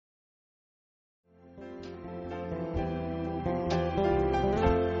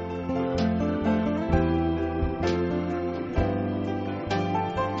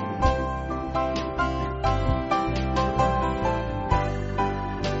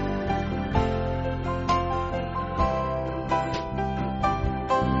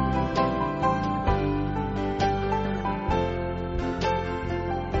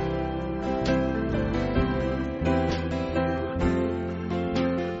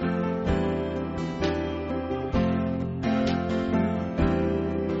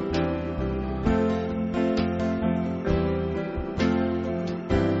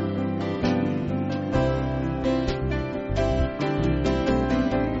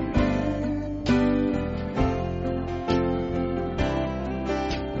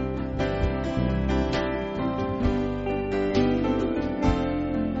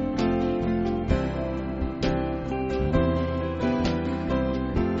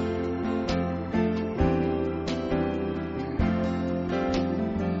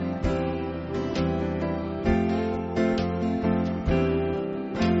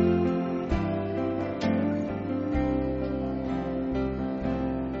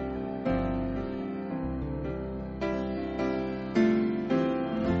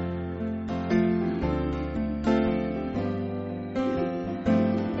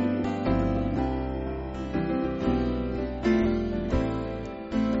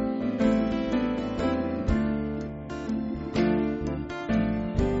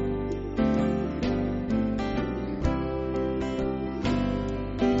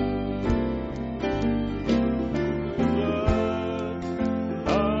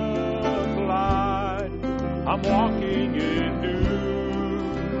I'm walking in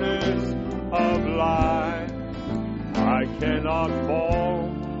newness of life. I cannot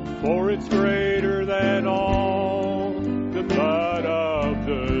fall, for it's greater than all, the blood of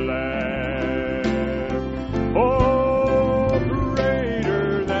the Lamb. Oh,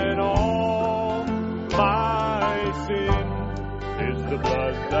 greater than all my sin is the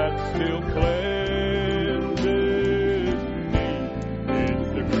blood that still cleanses me,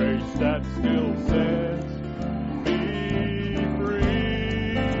 is the grace that still sets me free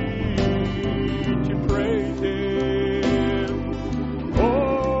to praise Him.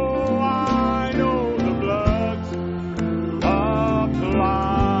 Oh, I know the blood's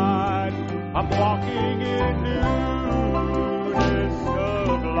applied. I'm walking in newness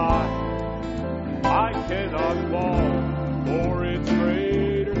of life. I cannot fall, for it's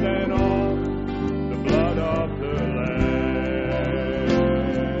greater than all, the blood of the Lamb.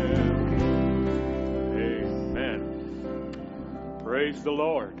 Amen. Praise the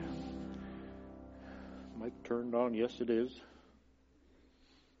Lord. Mic turned on? Yes, it is.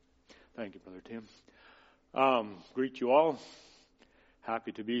 Thank you, Brother Tim. Greet you all.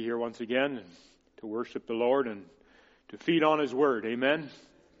 Happy to be here once again and to worship the Lord and to feed on His Word. Amen.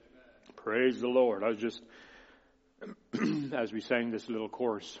 Praise the Lord. I was just, as we sang this little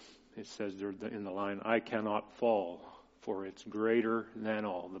chorus, it says there in the line, I cannot fall, for it's greater than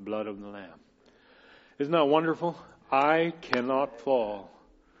all, the blood of the Lamb. Isn't that wonderful? I cannot fall.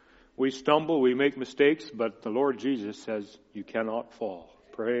 We stumble, we make mistakes, but the Lord Jesus says you cannot fall.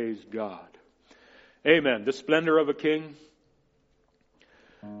 Praise God. Amen. The splendor of a king.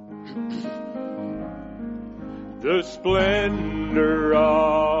 The splendor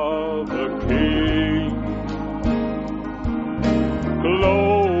of a king,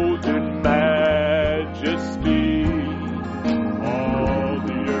 clothed in majesty, all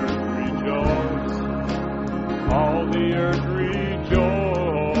the earth rejoice, all the earth rejoice.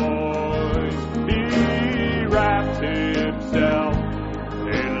 He wraps Himself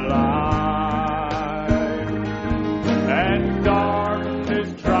in light, and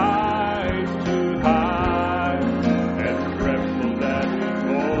darkness tries to hide, and trembles at His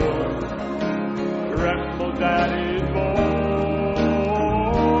voice, trembles at His voice.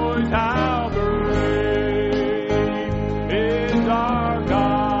 How great is our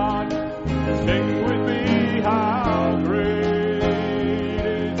God? Sing with me, how great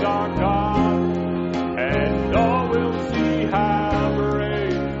is our God? And all will see how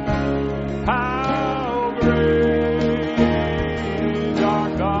great is our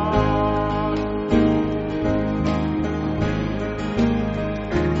God.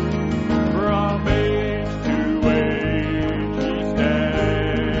 From age to age He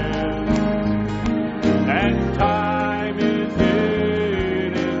stands, and time is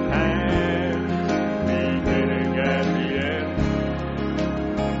in His hands, beginning and the end,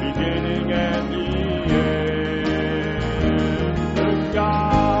 beginning and the end. The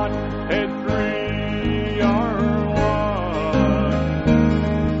God and three are one,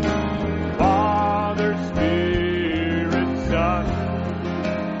 Father, Spirit, Son,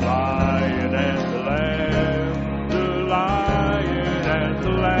 Lion and the Lamb, the Lion and the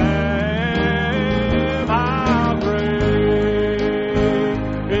Lamb. How great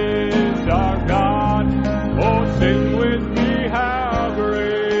is our God? Oh, sing with me, how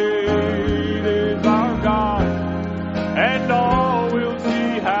great is our God? And all will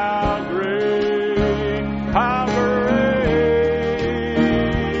see how great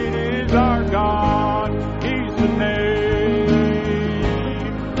is our God. He's the name,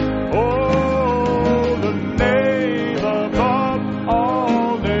 oh, the name above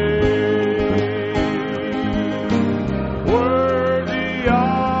all names, worthy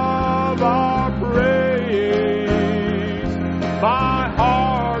of our praise. My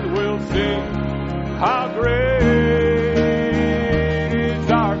heart will sing, how great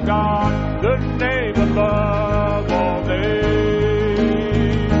is our God, the name above all names.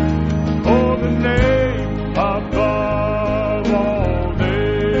 Oh, the name above all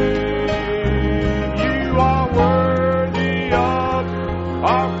names. You are worthy of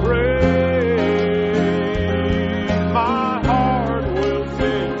our praise. My heart will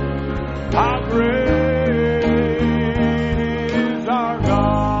sing, how great is our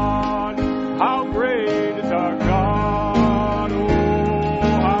God. How great is our God. Oh,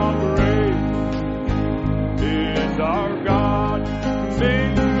 how great is our God.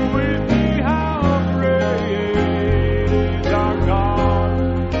 Sing with me, how great is our God.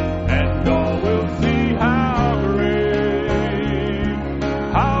 And all will see how great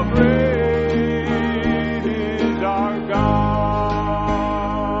is our God.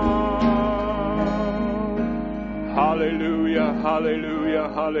 Hallelujah,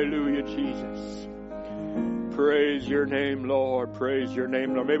 hallelujah, Jesus. Praise your name, Lord. Praise your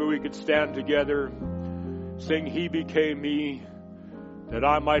name, Lord. Maybe we could stand together, sing He became me, that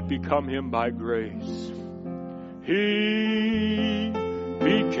I might become Him by grace. He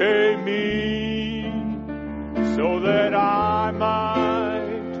became me, so that I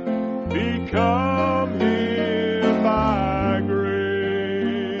might become Him by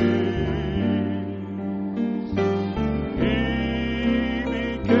grace. He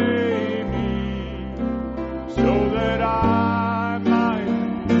became me, so that I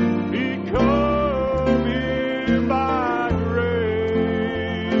might become Him by grace.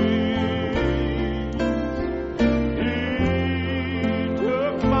 He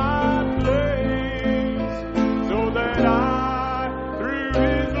took my place, so that I, through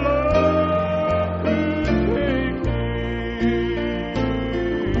His love, could take Him.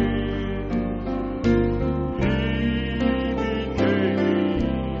 He became me,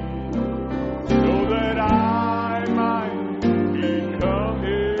 so that I might become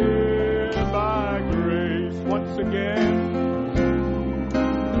Him by grace. Once again.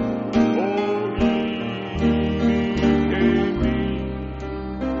 Oh, He became me,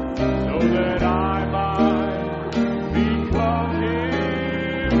 so that I might become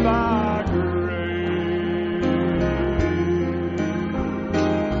Him by grace.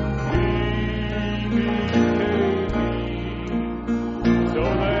 He became me, so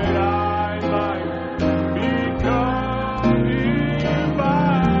that I might become Him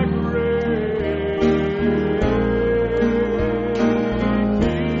by grace.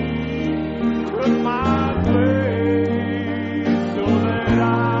 He took my place, so that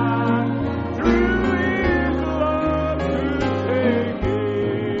I, through His love, could take Him.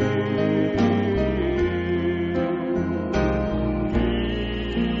 He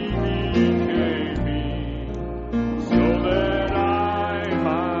became me, so that I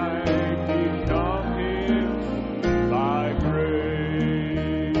might become Him by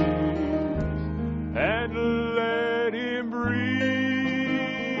grace. And let Him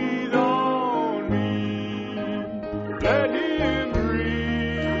breathe on me. Let Him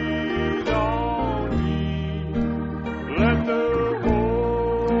breathe on me. Let the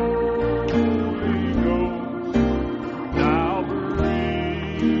Holy Ghost now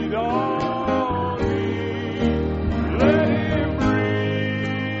breathe on me. Let Him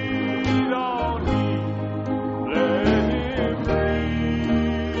breathe on me. Let Him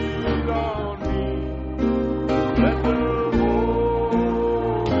breathe on me. Let the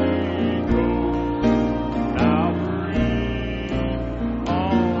Holy Ghost now breathe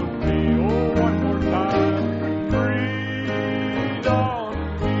on me. Oh, one more time. Breathe on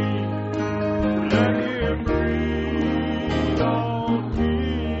me. Let Him breathe on me.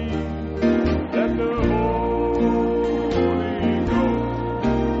 Let the Holy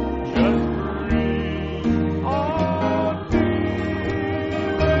Ghost just breathe on me.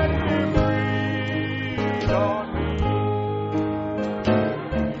 Let Him breathe on me.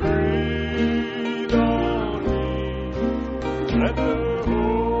 Breathe on me. Let the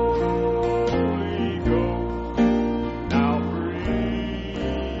Holy Ghost now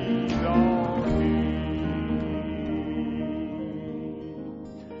breathe on me.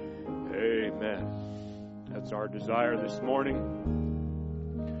 Amen. That's our desire this morning,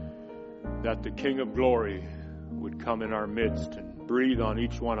 that the King of Glory would come in our midst and breathe on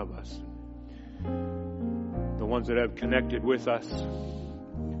each one of us. The ones that have connected with us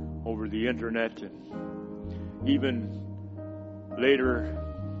over the internet, and even later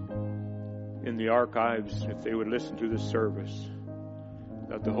in the archives, if they would listen to this service,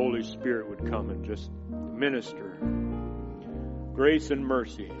 that the Holy Spirit would come and just minister grace and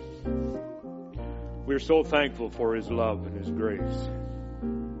mercy. We're so thankful for His love and His grace.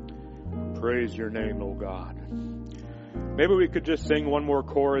 Praise your name, O God. Maybe we could just sing one more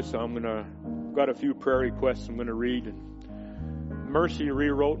chorus. I've got a few prayer requests I'm going to read. Mercy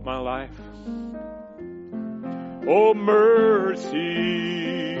rewrote my life. Oh, mercy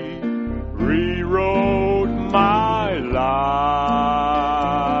rewrote my life.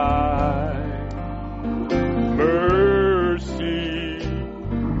 Mercy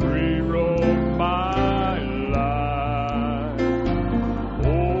rewrote my life.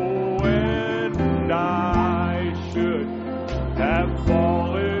 Oh, and I should have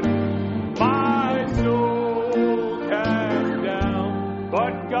fallen, my soul cast down,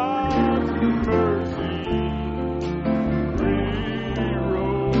 but God's mercy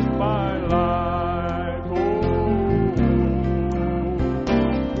rewrote my life. Oh,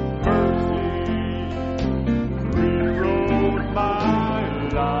 mercy rewrote my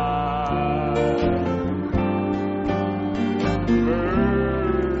life.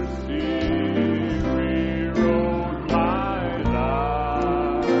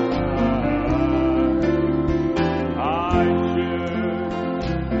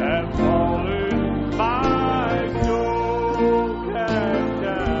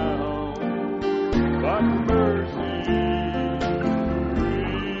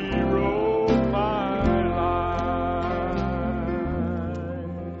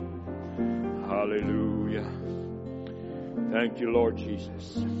 Hallelujah. Thank you, Lord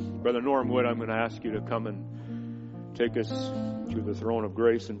Jesus. Brother Norm Wood, I'm going to ask you to come and take us to the throne of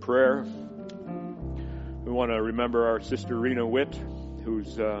grace in prayer. We want to remember our sister Rena Witt,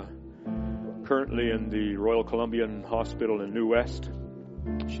 who's currently in the Royal Columbian Hospital in New West.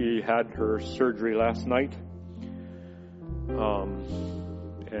 She had her surgery last night,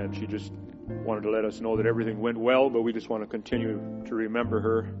 and she just wanted to let us know that everything went well, but we just want to continue to remember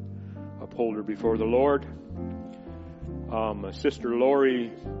her, uphold her before the Lord. Sister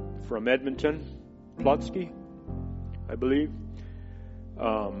Lori from Edmonton, Plotsky, I believe.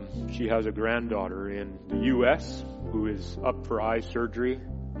 She has a granddaughter in the U.S. who is up for eye surgery.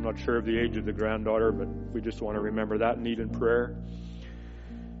 I'm not sure of the age of the granddaughter, but we just want to remember that need in prayer.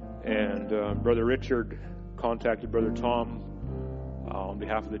 And Brother Richard contacted Brother Tom on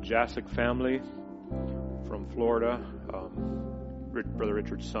behalf of the Jasic family from Florida. Brother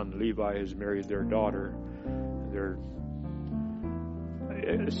Richard's son Levi has married their daughter. They're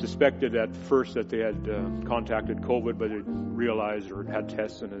suspected at first that they had contacted COVID, but they realized or had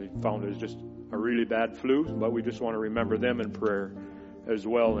tests and they found it was just a really bad flu. But we just want to remember them in prayer as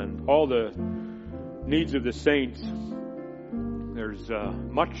well, and all the needs of the saints. There's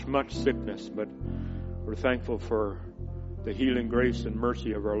much sickness, but we're thankful for the healing grace and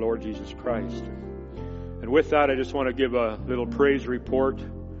mercy of our Lord Jesus Christ. And with that, I just want to give a little praise report.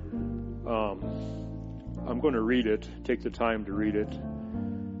 I'm going to read it, take the time to read it,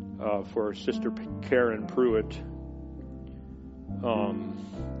 for Sister Karen Pruitt.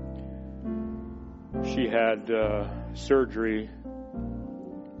 She had surgery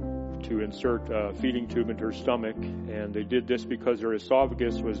to insert a feeding tube into her stomach, and they did this because her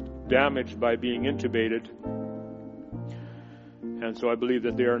esophagus was damaged by being intubated. And so I believe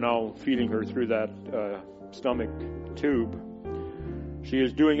that they are now feeding her through that stomach tube. She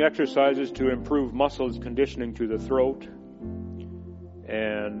is doing exercises to improve muscles conditioning to the throat.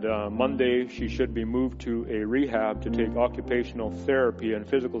 And Monday she should be moved to a rehab to take occupational therapy and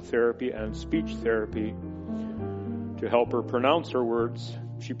physical therapy and speech therapy to help her pronounce her words.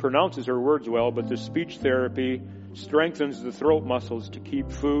 She pronounces her words well, but the speech therapy strengthens the throat muscles to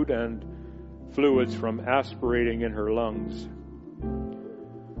keep food and fluids from aspirating in her lungs.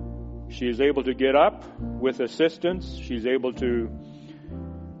 She is able to get up with assistance. She's able to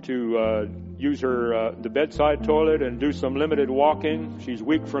use her the bedside toilet and do some limited walking. She's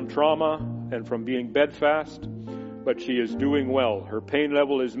weak from trauma and from being bedfast, but she is doing well. Her pain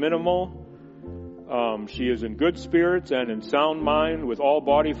level is minimal. She is in good spirits and in sound mind with all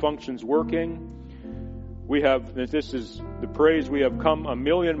body functions working. This is the praise, we have come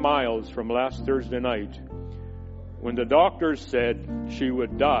 1,000,000 miles from last Thursday night when the doctors said she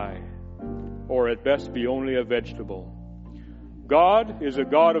would die or at best be only a vegetable. God is a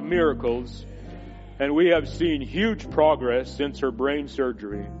God of miracles, and we have seen huge progress since her brain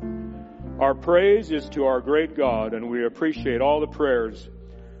surgery. Our praise is to our great God, and we appreciate all the prayers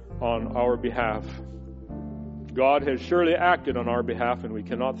on our behalf. God has surely acted on our behalf, and we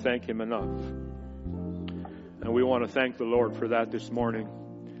cannot thank Him enough. And we want to thank the Lord for that this morning.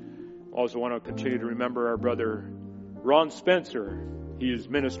 Also want to continue to remember our brother Ron Spencer. He is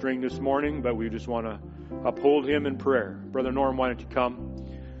ministering this morning, but we just want to uphold him in prayer. Brother Norm, why don't you come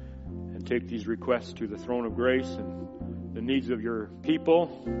and take these requests to the throne of grace and the needs of your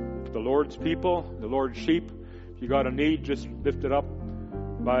people, the Lord's people, the Lord's sheep. If you got a need, just lift it up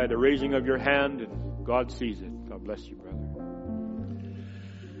by the raising of your hand, and God sees it. God bless you, brother.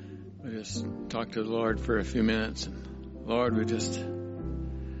 We just talk to the Lord for a few minutes. Lord, we just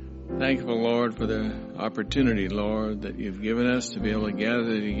thankful, Lord, for the opportunity, Lord, that you've given us to be able to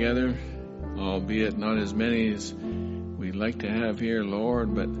gather together, albeit not as many as we'd like to have here,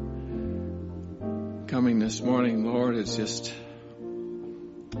 Lord, but coming this morning, Lord, it's just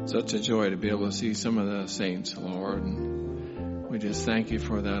such a joy to be able to see some of the saints, Lord, and we just thank you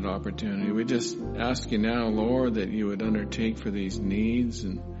for that opportunity. We just ask you now, Lord, that you would undertake for these needs.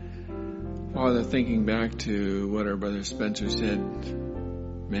 And Father, thinking back to what our brother Spencer said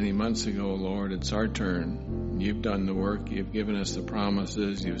many months ago, Lord, it's our turn. You've done the work. You've given us the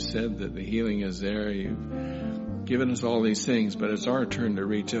promises. You've said that the healing is there. You've given us all these things, but it's our turn to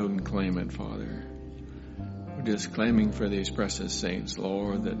reach out and claim it, Father. We're just claiming for these precious saints,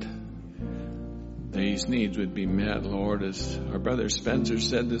 Lord, that these needs would be met, Lord. As our brother Spencer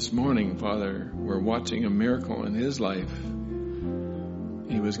said this morning, Father, we're watching a miracle in his life.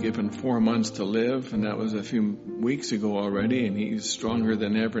 He was given 4 months to live, and that was a few weeks ago already, and he's stronger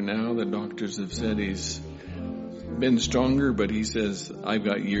than ever now. The doctors have said he's been stronger, but he says, I've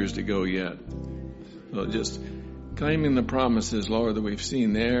got years to go yet. So just claiming the promises, Lord, that we've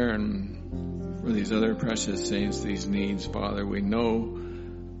seen there, and for these other precious saints, these needs, Father. We know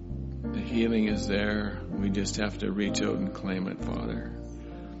the healing is there. We just have to reach out and claim it, Father.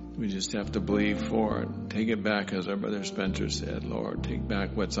 We just have to believe for it. Take it back, as our brother Spencer said, Lord. Take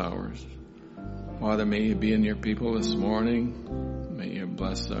back what's ours. Father, may you be in your people this morning. May you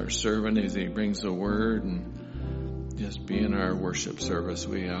bless our servant as he brings the word, and just be in our worship service.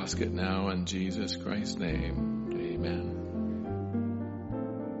 We ask it now in Jesus Christ's name. Amen.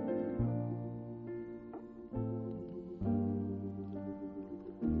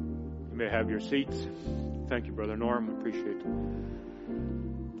 You may have your seats. Thank you, Brother Norm. We appreciate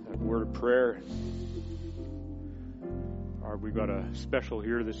that word of prayer. We've got a special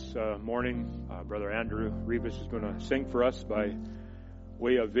here this morning. Brother Andrew Rivas is going to sing for us by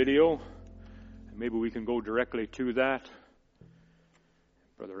way of video. And maybe we can go directly to that.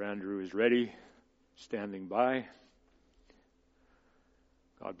 Brother Andrew is ready, standing by.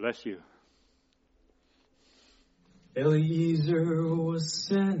 God bless you. Eliezer was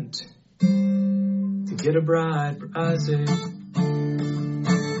sent to get a bride for Isaac.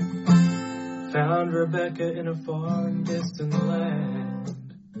 Found Rebecca in a far and distant land.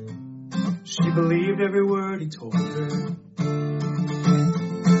 She believed every word he told her.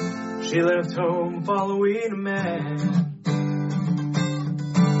 She left home following a man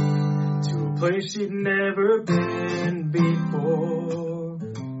to a place she'd never been before,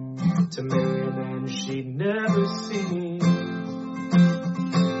 to marry a man she'd never seen.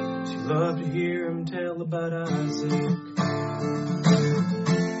 She loved to hear him tell about Isaac,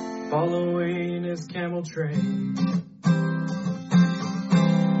 following his camel train.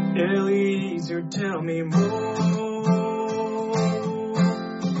 Eliezer, tell me more.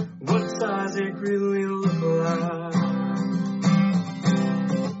 What's Isaac really look like?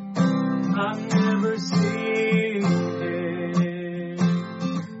 I've never seen him,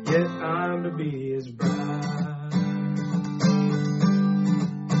 yet I'm to be his bride.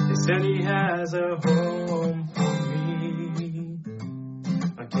 They said he has a home for me.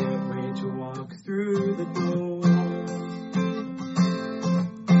 I can't wait to walk through the door.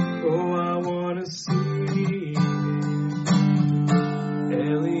 Oh, I want to see him.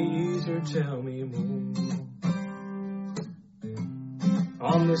 Eliezer, tell me more.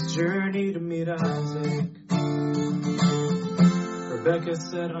 On this journey to meet Isaac, Rebecca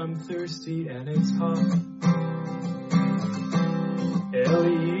said, I'm thirsty and it's hot.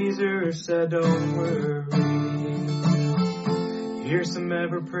 Eliezer said, don't worry. Here's some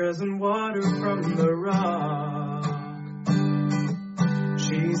ever-present water from the rock.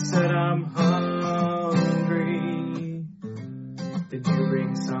 She said, I'm hungry. Did you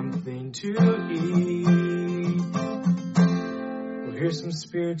bring something to eat? Well, here's some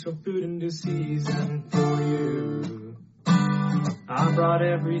spiritual food in due season for you. I brought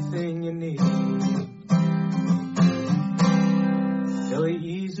everything you need.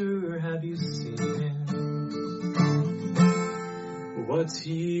 Eliezer, have you seen him? What's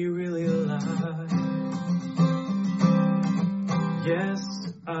he really like? Yes,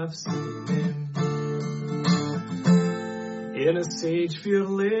 I've seen him in a sage field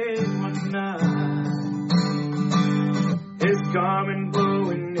late one night, his garment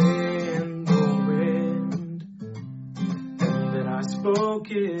blowing in the wind, and then I spoke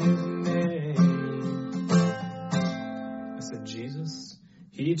his name. I said, Jesus.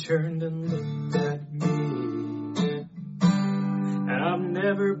 He turned and looked at me, and I've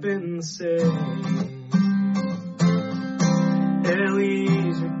never been the same.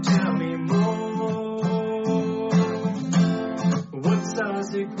 Eliezer, tell me more. What's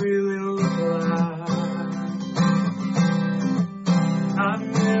Isaac really look like? I've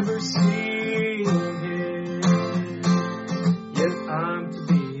never seen him, yet I'm to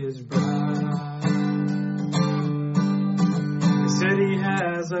be his bride. They said he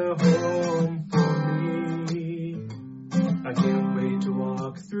has a home for me. I can't wait to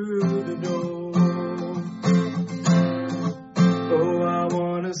walk through the door. Oh, I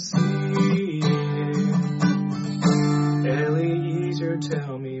want to see him. Eliezer,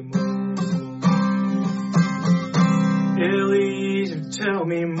 tell me more. Eliezer, tell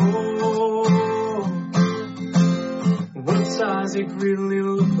me more. What's Isaac really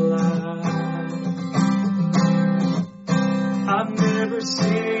look like? I've never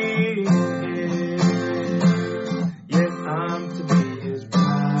seen him, yet I'm to be his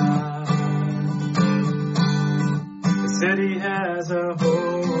bride. They said he has a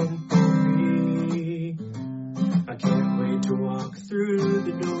home for me. I can't wait to walk through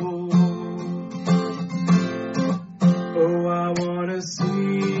the door. Oh, I want to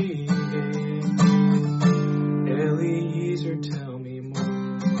see him. Eliezer, tell me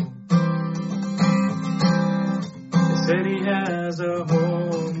more. has a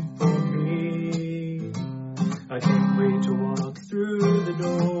home for me. I can't wait to walk through the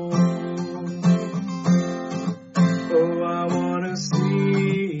door. Oh, I want to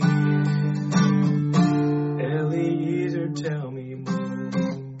see Eliezer, tell me more.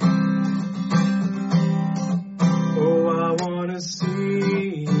 Oh, I want to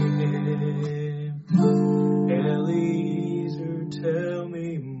see him. Eliezer, tell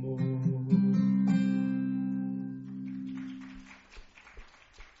me more.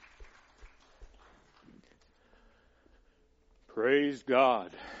 Praise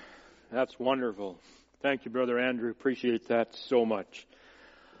God. That's wonderful. Thank you, Brother Andrew. Appreciate that so much.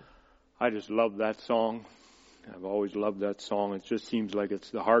 I just love that song. I've always loved that song. It just seems like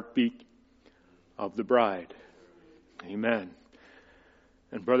it's the heartbeat of the bride. Amen.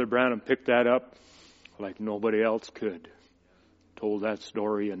 And Brother Branham picked that up like nobody else could. Told that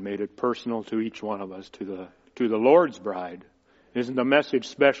story and made it personal to each one of us, to the Lord's bride. Isn't the message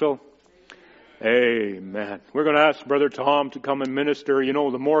special? Amen. We're going to ask Brother Tom to come and minister. You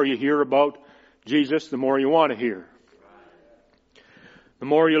know, the more you hear about Jesus, the more you want to hear. The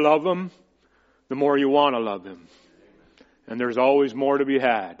more you love Him, the more you want to love Him. And there's always more to be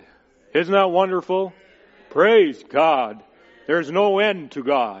had. Isn't that wonderful? Praise God. There's no end to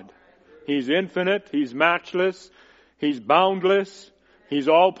God. He's infinite. He's matchless. He's boundless. He's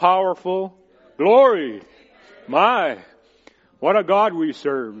all-powerful. Glory. My, what a God we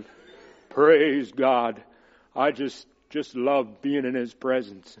serve. Praise God. I just love being in His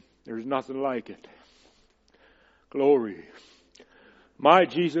presence. There's nothing like it. Glory. My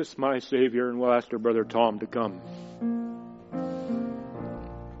Jesus, my Savior, and we'll ask our Brother Tom to come.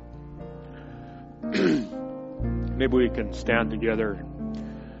 Maybe we can stand together.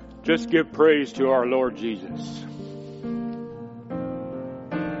 Just give praise to our Lord Jesus.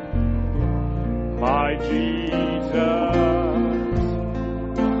 My Jesus.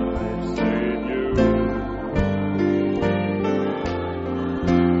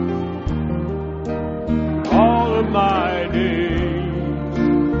 My days,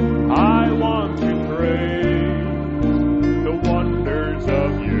 I want to praise the wonders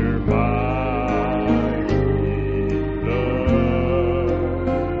of your mighty love.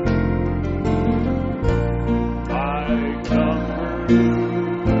 My comfort,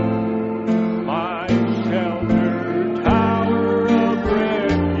 my shelter, tower of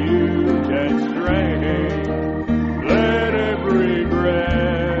refuge and strength. Let every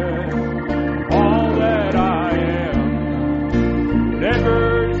breath, all that I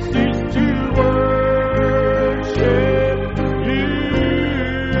never cease to worship you.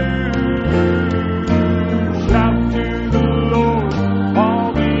 Shout to the Lord, all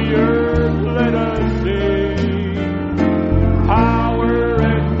the earth, let us sing. Power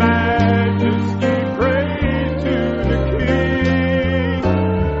and majesty, praise to the King.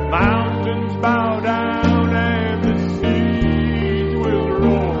 Mountains bow down and the seas will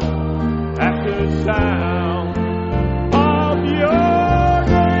roar at the sound of your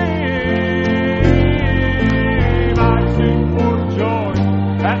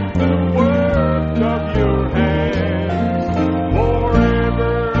at the work of your hands.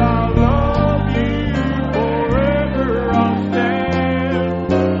 Forever I'll love you, forever I'll stand.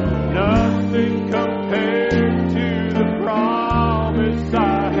 Nothing compared to the promise I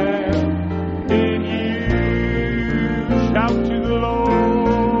have in you. Shout to the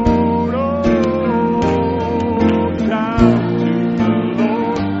Lord, oh, shout to the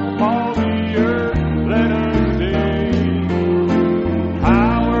Lord, all the earth, let us sing.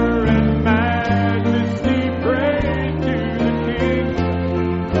 Power and majesty, praise to the King.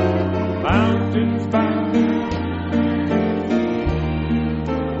 Mountains bow.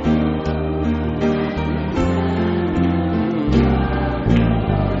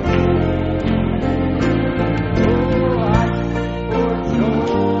 Oh, I sing for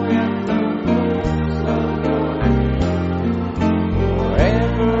joy and the hopes of your hand.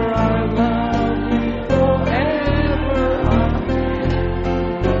 Forever I love you, forever I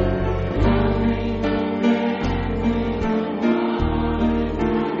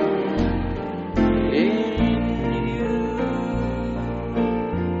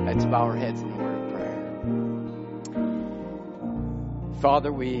Let's bow our heads in a word of prayer.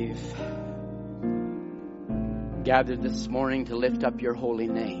 Father, we've gathered this morning to lift up your holy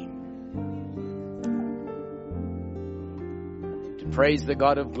name, to praise the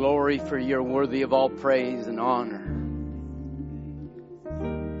God of glory, for you're worthy of all praise and honor.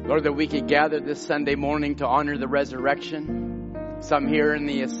 Lord, that we could gather this Sunday morning to honor the resurrection. Some here in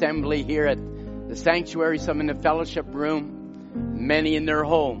the assembly here at the sanctuary, some in the fellowship room, many in their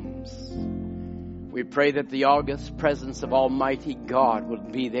homes. We pray that the august presence of Almighty God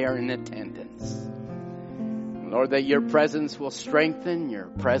will be there in attendance. Lord, that your presence will strengthen, your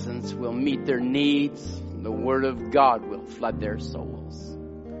presence will meet their needs, and the Word of God will flood their souls.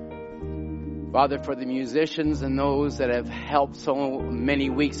 Father, for the musicians and those that have helped so many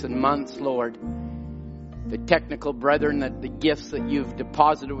weeks and months, Lord, the technical brethren, that the gifts that you've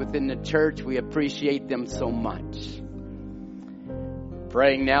deposited within the church, we appreciate them so much.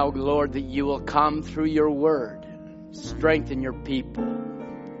 Praying now, Lord, that you will come through your word, strengthen your people.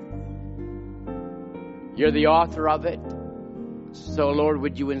 You're the author of it. So, Lord,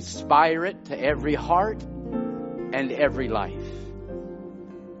 would you inspire it to every heart and every life?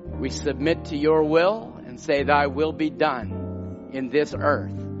 We submit to your will and say, thy will be done in this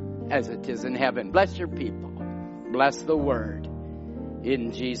earth as it is in heaven. Bless your people. Bless the word.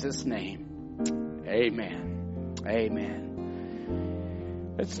 In Jesus' name, amen. Amen.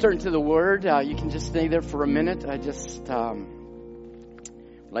 Let's turn to the word. You can just stay there for a minute. I just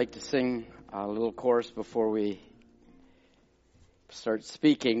like to sing a little chorus before we start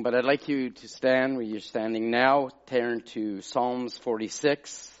speaking. But I'd like you to stand where you're standing now. Turn to Psalms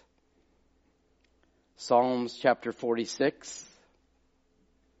 46. Psalms chapter 46.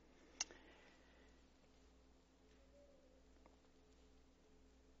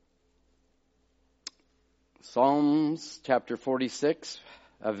 Psalms chapter 46,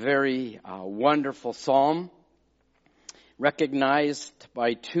 a very wonderful psalm, recognized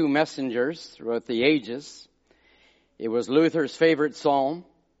by two messengers throughout the ages. It was Luther's favorite psalm.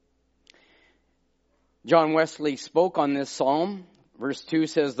 John Wesley spoke on this psalm. Verse 2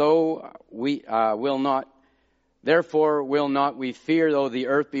 says, therefore will not we fear though the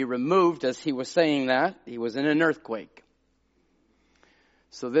earth be removed. As he was saying that, he was in an earthquake.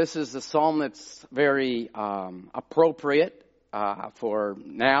 So this is a psalm that's very appropriate for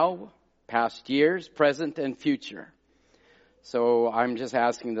now, past years, present, and future. So I'm just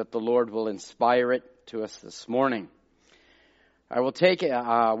asking that the Lord will inspire it to us this morning. I will take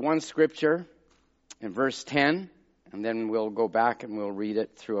one scripture in verse 10, and then we'll go back and we'll read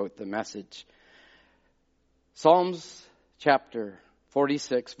it throughout the message. Psalms chapter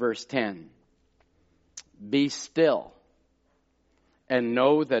 46, verse 10. Be still and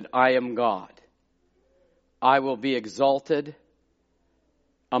know that I am God. I will be exalted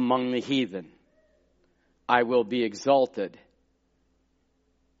among the heathen. I will be exalted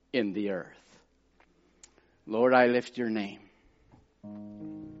in the earth. Lord, I lift your name.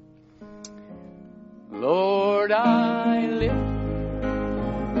 Lord, I lift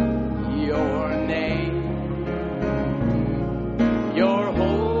your name. Your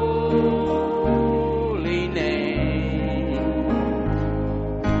holy name.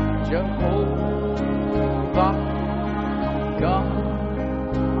 Jehovah God.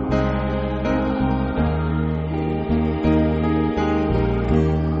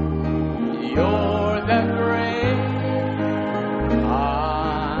 You're the great I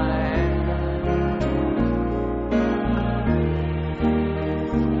am.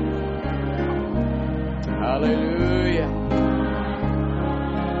 Hallelujah.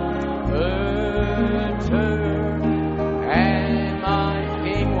 Enter and my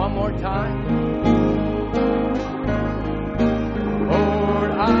King. One more time.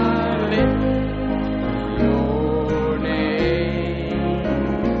 Lord, I lift your name,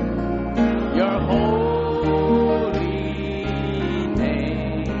 your holy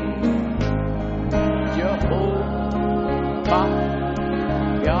name, Jehovah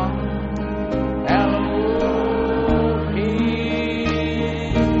God, Elohim,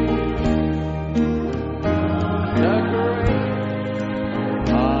 the great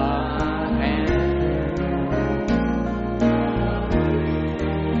I am.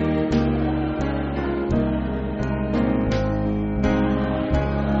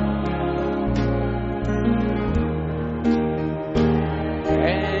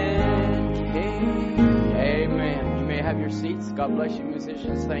 And King. Amen. You may have your seats. God bless you,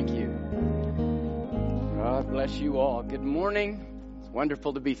 musicians. Thank you. God bless you all. Good morning. It's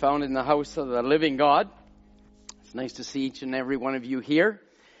wonderful to be found in the house of the living God. It's nice to see each and every one of you here.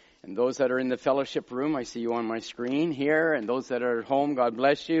 And those that are in the fellowship room, I see you on my screen here. And those that are at home, God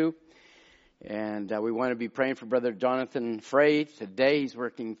bless you. And we want to be praying for Brother Jonathan Frey today. He's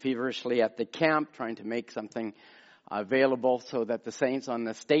working feverishly at the camp, trying to make something available so that the saints on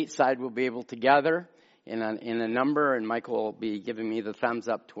the state side will be able to gather in a number. And Michael will be giving me the thumbs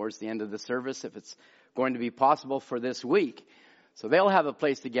up towards the end of the service if it's going to be possible for this week. So they'll have a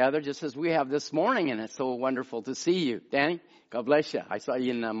place to gather just as we have this morning. And it's so wonderful to see you. Danny, God bless you. I saw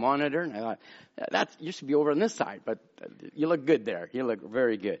you in the monitor and I thought, you should be over on this side. But you look good there. You look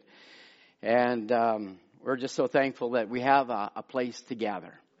very good. And we're just so thankful that we have a place to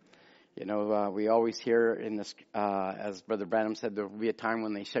gather. You know, we always hear in this, as Brother Branham said, there will be a time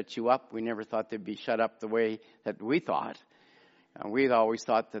when they shut you up. We never thought they'd be shut up the way that we thought. We'd always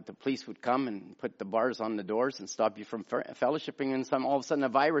thought that the police would come and put the bars on the doors and stop you from fellowshipping, and all of a sudden a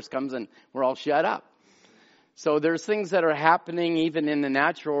virus comes and we're all shut up. So there's things that are happening even in the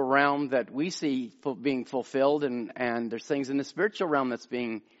natural realm that we see being fulfilled, and there's things in the spiritual realm that's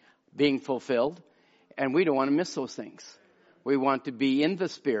being fulfilled, and we don't want to miss those things. We want to be in the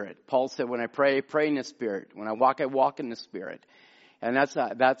Spirit. Paul said, when I pray, I pray in the Spirit. When I walk in the Spirit. And that's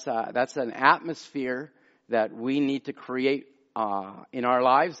an atmosphere that we need to create in our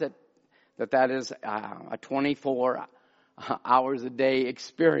lives, that is a 24 hours a day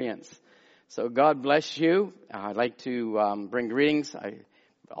experience. So God bless you. I'd like to bring greetings.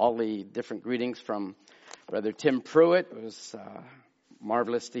 All the different greetings from Brother Tim Pruitt. It was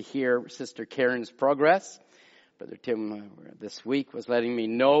marvelous to hear Sister Karen's progress. Brother Tim this week was letting me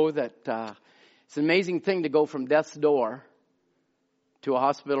know that it's an amazing thing to go from death's door to a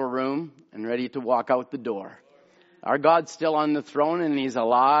hospital room and ready to walk out the door. Our God's still on the throne, and He's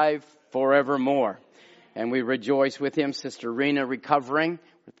alive forevermore. And we rejoice with him. Sister Rena recovering.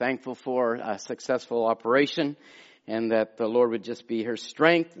 We're thankful for a successful operation, and that the Lord would just be her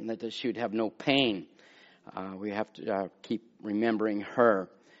strength, and that she would have no pain. We have to keep remembering her.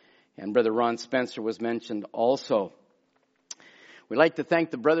 And Brother Ron Spencer was mentioned also. We'd like to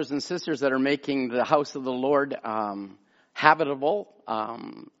thank the brothers and sisters that are making the house of the Lord habitable,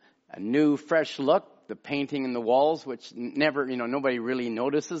 a new, fresh look. The painting in the walls, which nobody really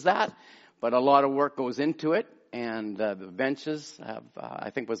notices that, but a lot of work goes into it. And the benches have, I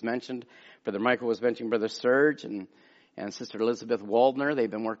think was mentioned, Brother Michael was mentioning Brother Serge and Sister Elizabeth Waldner. They've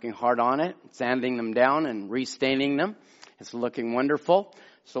been working hard on it, sanding them down and restaining them. It's looking wonderful.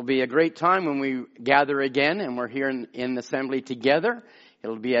 So it'll be a great time when we gather again and we're here in assembly together.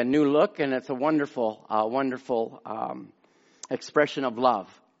 It'll be a new look, and it's a wonderful expression of love.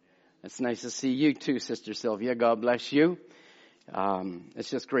 It's nice to see you too, Sister Sylvia. God bless you.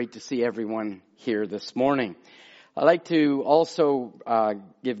 It's just great to see everyone here this morning. I'd like to also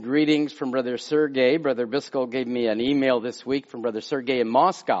give greetings from Brother Sergei. Brother Biscoe gave me an email this week from Brother Sergei in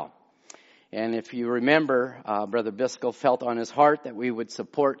Moscow. And if you remember, Brother Biscoe felt on his heart that we would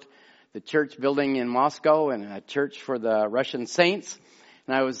support the church building in Moscow and a church for the Russian saints.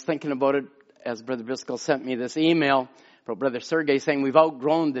 And I was thinking about it as Brother Biscoe sent me this email from Brother Sergei saying we've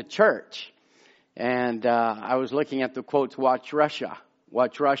outgrown the church. And I was looking at the quotes, watch Russia.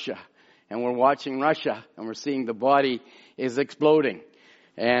 And we're watching Russia, and we're seeing the body is exploding.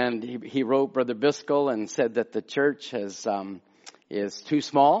 And he wrote Brother Biscoe and said that the church is too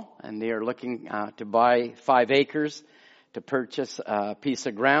small, and they are looking to buy 5 acres to purchase a piece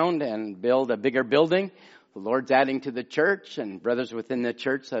of ground and build a bigger building. The Lord's adding to the church, and brothers within the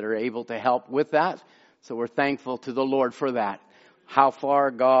church that are able to help with that. So we're thankful to the Lord for that. How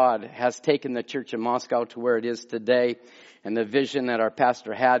far God has taken the church in Moscow to where it is today, and the vision that our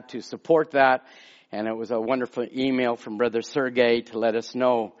pastor had to support that. And it was a wonderful email from Brother Sergei to let us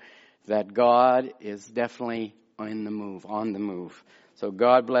know that God is definitely on the move. So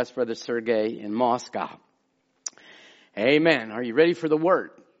God bless Brother Sergei in Moscow. Amen. Are you ready for the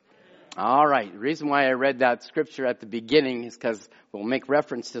word? All right. The reason why I read that scripture at the beginning is because we'll make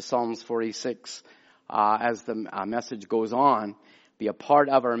reference to Psalms 46 as the message goes on, be a part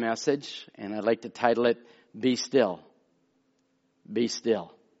of our message, and I'd like to title it, Be Still. Be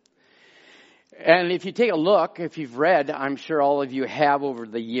Still. And if you take a look, if you've read, I'm sure all of you have over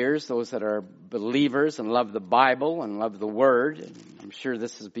the years, those that are believers and love the Bible and love the Word, and I'm sure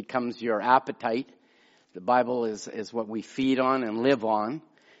this becomes your appetite. The Bible is what we feed on and live on.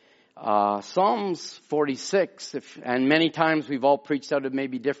 Psalms 46, and many times we've all preached out of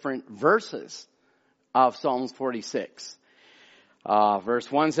maybe different verses of Psalms 46.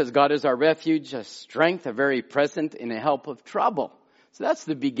 Verse 1 says, God is our refuge, a strength, a very present in a help of trouble. So that's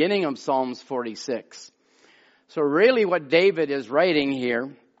the beginning of Psalms 46. So really what David is writing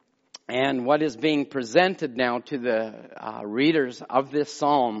here, and what is being presented now to the readers of this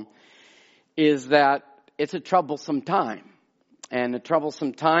psalm, is that it's a troublesome time. And a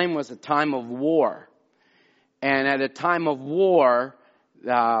troublesome time was a time of war. And at a time of war,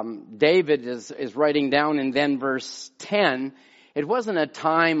 David is writing down in then verse 10, it wasn't a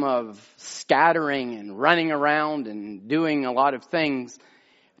time of scattering and running around and doing a lot of things.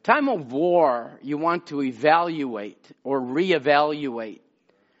 A time of war, you want to evaluate or reevaluate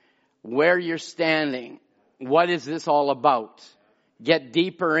where you're standing. What is this all about? Get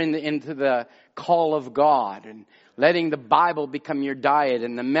deeper into the call of God and Letting the Bible become your diet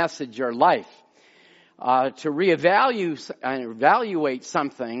and the message your life. To evaluate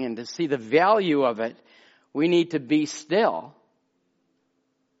something and to see the value of it, we need to be still.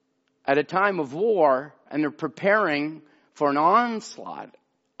 At a time of war, and they're preparing for an onslaught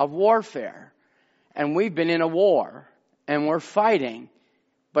of warfare. And we've been in a war, and we're fighting.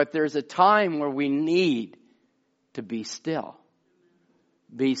 But there's a time where we need to be still.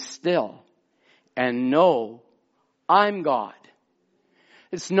 Be still and know I'm God.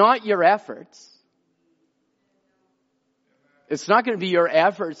 It's not your efforts. It's not going to be your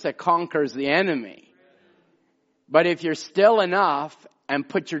efforts that conquers the enemy. But if you're still enough and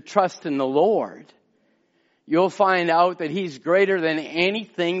put your trust in the Lord, you'll find out that He's greater than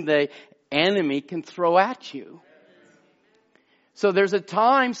anything the enemy can throw at you. So there's a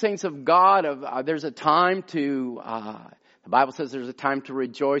time, saints of God, there's a time to, the Bible says there's a time to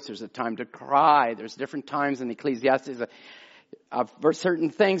rejoice, there's a time to cry, there's different times in Ecclesiastes for certain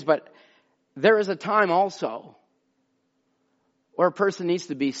things, but there is a time also where a person needs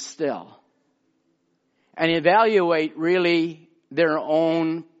to be still and evaluate really their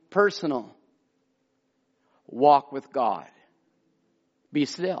own personal walk with God. Be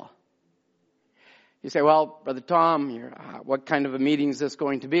still. You say, well, Brother Tom, what kind of a meeting is this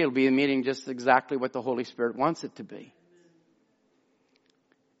going to be? It'll be a meeting just exactly what the Holy Spirit wants it to be.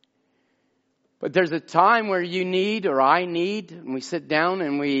 But there's a time where you need, or I need, and we sit down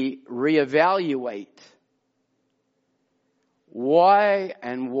and we reevaluate. Why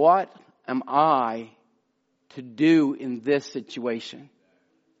and what am I to do in this situation?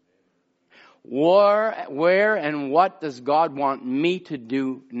 Where and what does God want me to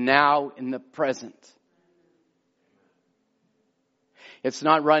do now in the present? It's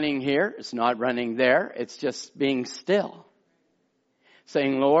not running here. It's not running there. It's just being still.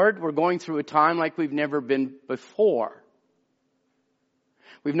 Saying, Lord, we're going through a time like we've never been before.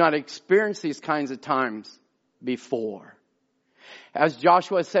 We've not experienced these kinds of times before. As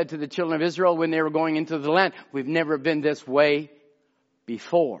Joshua said to the children of Israel when they were going into the land, we've never been this way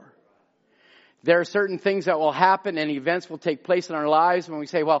before. There are certain things that will happen and events will take place in our lives when we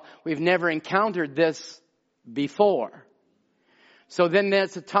say, well, we've never encountered this before. So then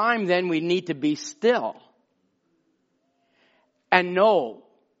there's a time then we need to be still and know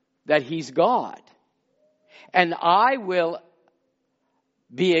that He's God. And I will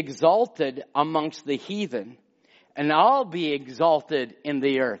be exalted amongst the heathen, and I'll be exalted in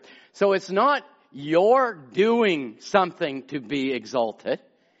the earth. So it's not you're doing something to be exalted.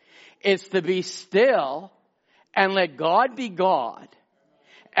 It's to be still and let God be God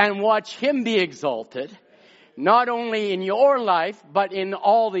and watch Him be exalted, not only in your life, but in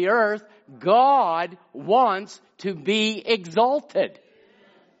all the earth. God wants to be exalted.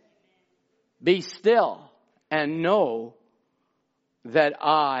 Be still and know that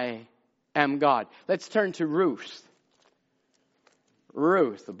I am God. Let's turn to Ruth.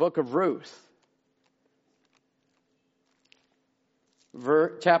 Ruth, the book of Ruth.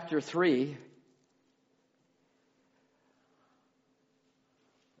 Chapter 3,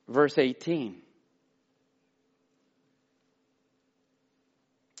 verse 18.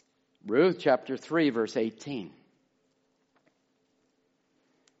 Ruth chapter 3, verse 18.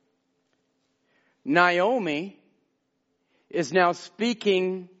 Naomi is now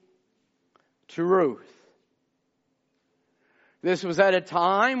speaking to Ruth. This was at a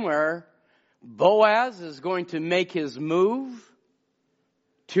time where Boaz is going to make his move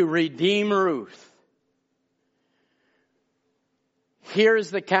to redeem Ruth.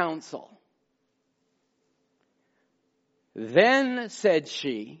 Here's the counsel. Then said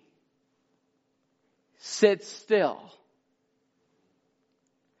she, sit still,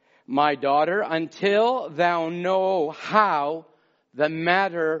 my daughter, until thou know how the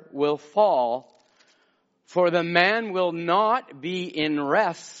matter will fall. For the man will not be in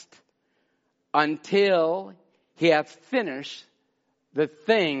rest until he hath finished the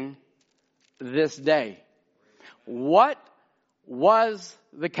thing this day. What was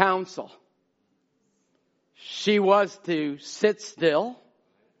the counsel? She was to sit still,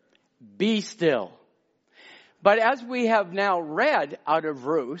 be still. But as we have now read out of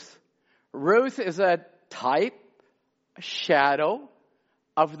Ruth, Ruth is a type, a shadow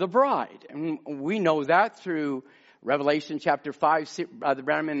of the bride. And we know that through Revelation chapter 5, Brother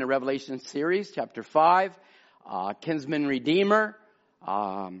Branham in the Revelation series, chapter 5, Kinsman Redeemer,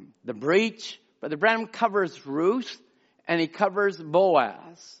 the breach. Brother Branham covers Ruth and he covers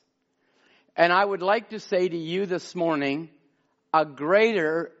Boaz. And I would like to say to you this morning, a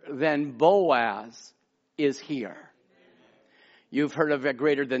greater than Boaz is here. You've heard of a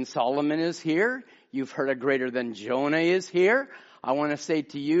greater than Solomon is here. You've heard a greater than Jonah is here. I want to say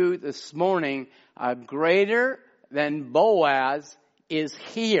to you this morning, a greater than Boaz is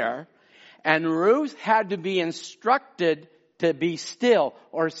here. And Ruth had to be instructed to be still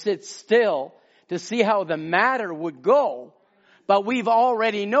or sit still to see how the matter would go. But we've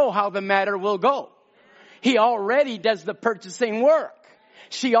already know how the matter will go. He already does the purchasing work.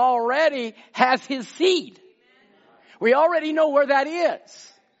 She already has his seed. We already know where that is.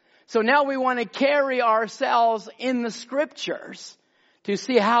 So now we want to carry ourselves in the scriptures to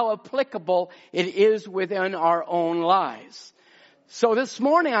see how applicable it is within our own lives. So this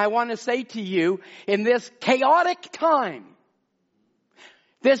morning I want to say to you, in this chaotic time,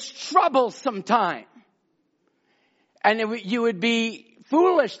 this troublesome time, and you would be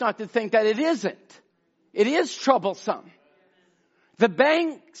foolish not to think that it isn't. It is troublesome. The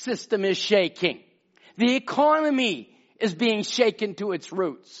bank system is shaking. The economy is being shaken to its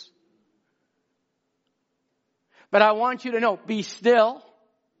roots. But I want you to know, be still.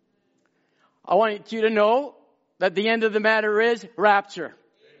 I want you to know that the end of the matter is rapture. Amen.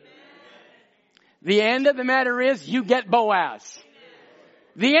 The end of the matter is you get Boaz. Amen.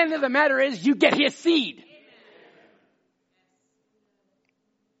 The end of the matter is you get his seed. Amen.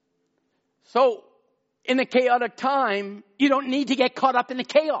 So, in a chaotic time, you don't need to get caught up in the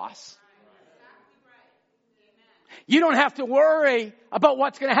chaos. You don't have to worry about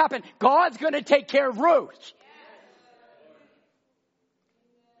what's going to happen. God's going to take care of Ruth.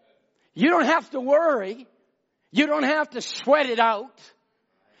 You don't have to worry. You don't have to sweat it out.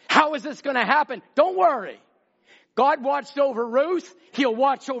 How is this going to happen? Don't worry. God watched over Ruth. He'll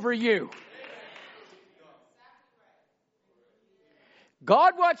watch over you.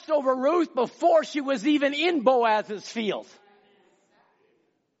 God watched over Ruth before she was even in Boaz's field.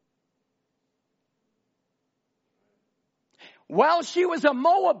 While she was a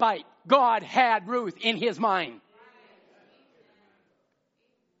Moabite, God had Ruth in his mind.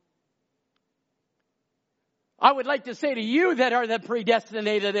 I would like to say to you that are the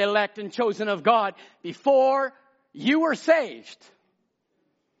predestinated, elect, and chosen of God, before you were saved,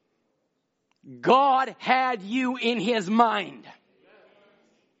 God had you in his mind.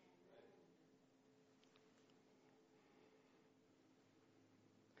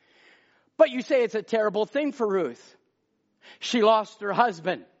 But you say it's a terrible thing for Ruth. She lost her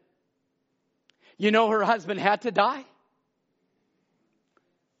husband. You know her husband had to die?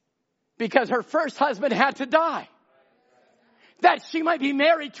 Because her first husband had to die. That she might be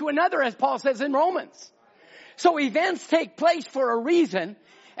married to another, as Paul says in Romans. So events take place for a reason,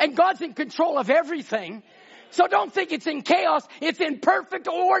 and God's in control of everything. So don't think it's in chaos. It's in perfect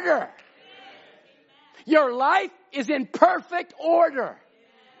order. Your life is in perfect order.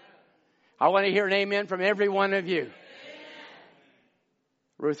 I want to hear an amen from every one of you.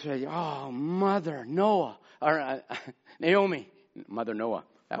 Ruth said, oh, Mother Noah, or Naomi, Mother Noah.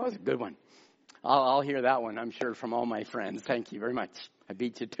 That was a good one. I'll hear that one, I'm sure, from all my friends. Thank you very much. I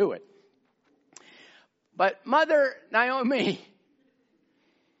beat you to it. But Mother Naomi,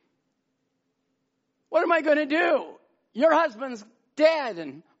 what am I going to do? Your husband's dead,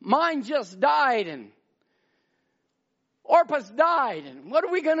 and mine just died, and Orpah's died, and what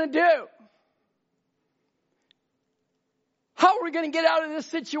are we going to do? How are we going to get out of this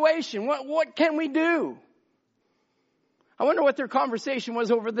situation? What can we do? I wonder what their conversation was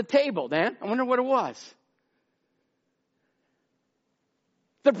over the table, Dan. I wonder what it was.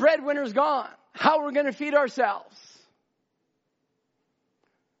 The breadwinner's gone. How are we going to feed ourselves?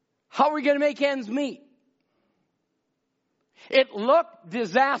 How are we going to make ends meet? It looked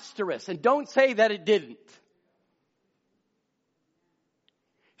disastrous, and don't say that it didn't.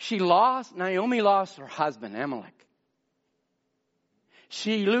 Naomi lost her husband, Amalek.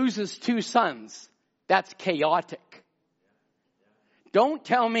 She loses 2 sons. That's chaotic. Don't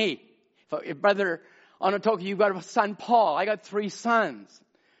tell me, if Brother Onotoki, you've got a son Paul, I got 3 sons.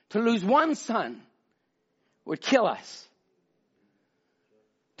 To lose 1 son would kill us.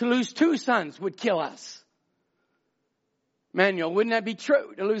 To lose 2 sons would kill us. Manuel, wouldn't that be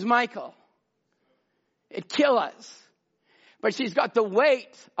true? To lose Michael. It'd kill us. But she's got the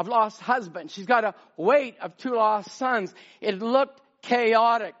weight of lost husband. She's got a weight of 2 lost sons. It looked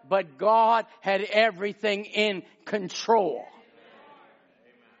chaotic, but God had everything in control.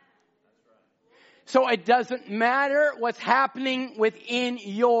 So it doesn't matter what's happening within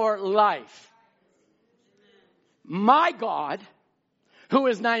your life. My God, who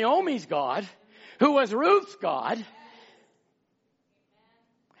is Naomi's God, who was Ruth's God,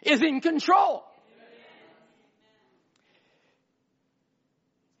 is in control.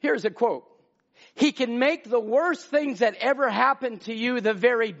 Here's a quote. He can make the worst things that ever happened to you the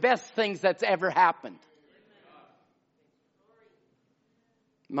very best things that's ever happened.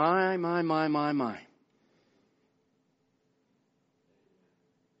 My.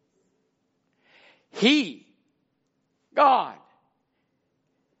 He, God,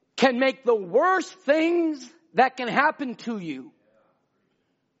 can make the worst things that can happen to you.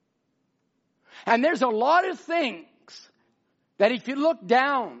 And there's a lot of things that if you look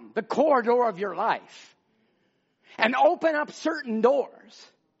down the corridor of your life and open up certain doors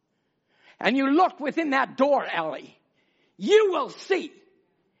and you look within that door alley, you will see.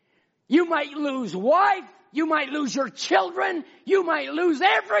 You might lose wife, you might lose your children, you might lose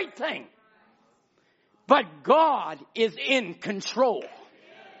everything. But God is in control.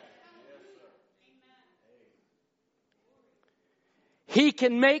 He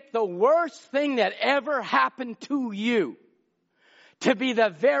can make the worst thing that ever happened to you to be the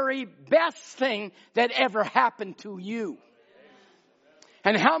very best thing that ever happened to you.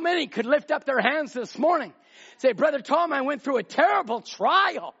 And how many could lift up their hands this morning? Say, Brother Tom, I went through a terrible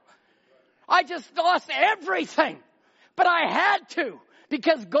trial. I just lost everything. But I had to,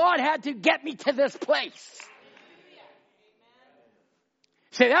 because God had to get me to this place.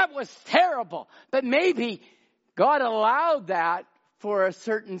 Say, that was terrible. But maybe God allowed that for a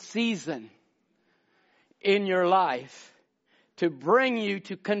certain season in your life to bring you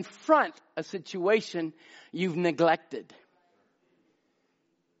to confront a situation you've neglected.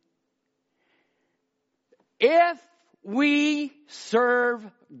 If we serve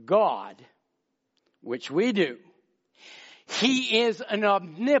God, which we do, He is an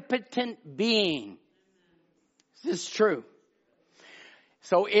omnipotent being. This is true.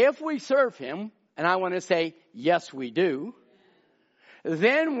 So if we serve Him, and I want to say, yes, we do,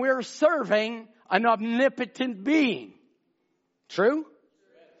 then we're serving an omnipotent being. True?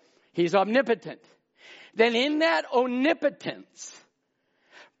 He's omnipotent. Then in that omnipotence,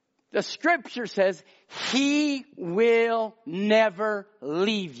 the scripture says, He will never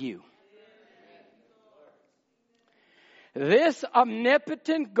leave you. This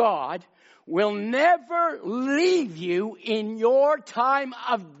omnipotent God will never leave you in your time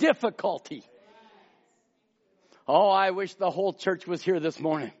of difficulty. Oh, I wish the whole church was here this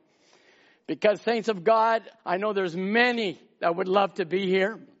morning. Because saints of God, I know there's many that would love to be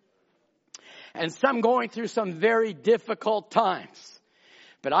here. And some going through some very difficult times.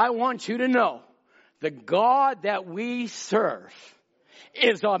 But I want you to know, the God that we serve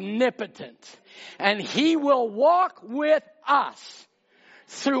is omnipotent. And He will walk with us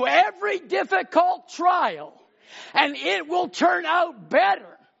through every difficult trial. And it will turn out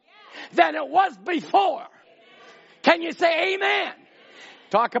better than it was before. Can you say amen?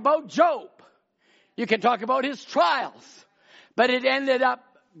 Talk about Job. You can talk about his trials. But it ended up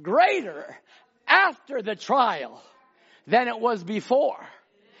greater after the trial than it was before.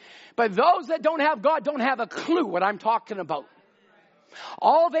 But those that don't have God don't have a clue what I'm talking about.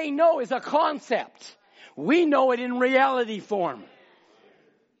 All they know is a concept. We know it in reality form.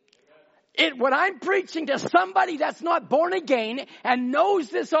 When I'm preaching to somebody that's not born again and knows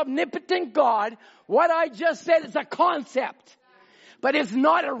this omnipotent God, what I just said is a concept. But it's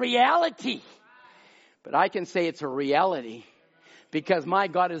not a reality. But I can say it's a reality because my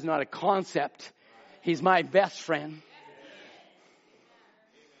God is not a concept. He's my best friend.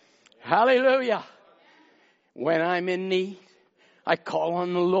 Hallelujah. When I'm in need, I call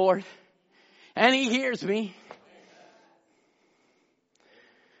on the Lord and He hears me.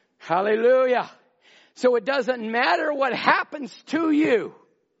 Hallelujah. So it doesn't matter what happens to you.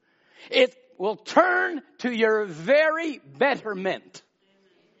 It will turn to your very betterment.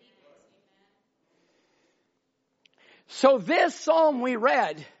 So this psalm we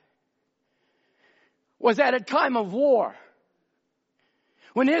read was at a time of war.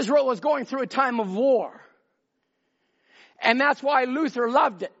 When Israel was going through a time of war. And that's why Luther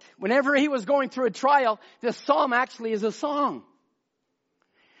loved it. Whenever he was going through a trial, this psalm actually is a song.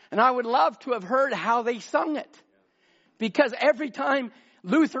 And I would love to have heard how they sung it. Because every time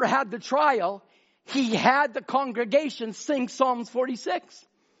Luther had the trial, he had the congregation sing Psalms 46.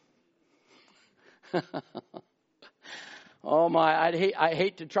 Oh my, I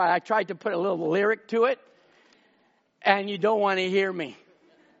hate to try. I tried to put a little lyric to it. And you don't want to hear me.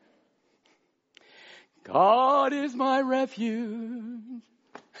 God is my refuge.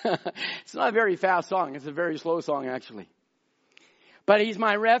 It's not a very fast song. It's a very slow song, actually. But He's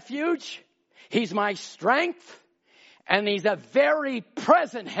my refuge. He's my strength. And He's a very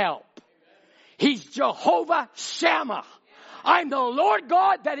present help. He's Jehovah Shammah. I'm the Lord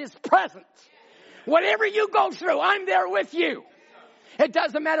God that is present. Whatever you go through, I'm there with you. It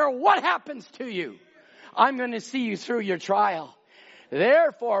doesn't matter what happens to you. I'm going to see you through your trial.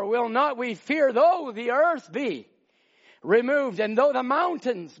 Therefore will not we fear, though the earth be removed, and though the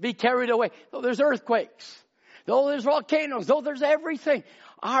mountains be carried away, though there's earthquakes, though there's volcanoes, though there's everything.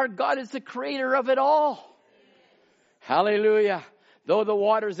 Our God is the creator of it all. Hallelujah. Though the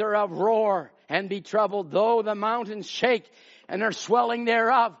waters thereof roar and be troubled, though the mountains shake and are swelling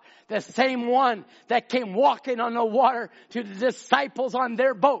thereof, the same one that came walking on the water to the disciples on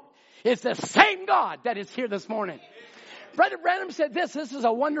their boat is the same God that is here this morning. Brother Branham said this is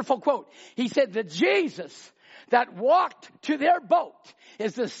a wonderful quote. He said, the Jesus that walked to their boat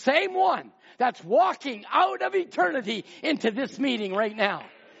is the same one that's walking out of eternity into this meeting right now.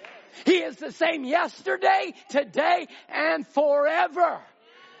 He is the same yesterday, today, and forever.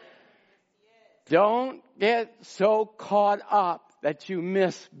 Don't get so caught up that you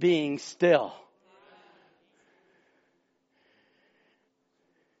miss being still.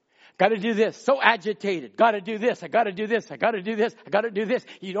 Got to do this. So agitated. Got to do this. I got to do this. I got to do this. I got to do this.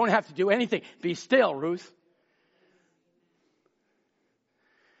 You don't have to do anything. Be still, Ruth.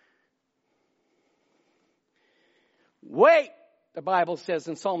 Wait, the Bible says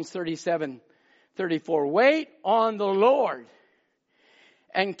in Psalms 37:34. Wait on the Lord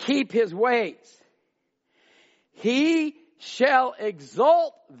and keep his ways. He shall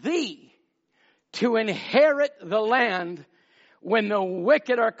exalt thee to inherit the land. When the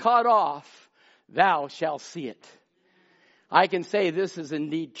wicked are cut off, thou shalt see it. I can say this is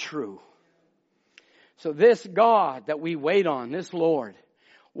indeed true. So this God that we wait on, this Lord,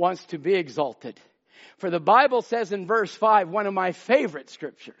 wants to be exalted. For the Bible says in verse 5, one of my favorite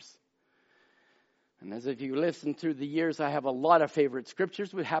scriptures. And as if you listen through the years, I have a lot of favorite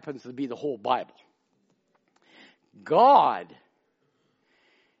scriptures, which happens to be the whole Bible. God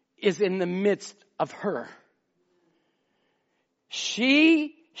is in the midst of her.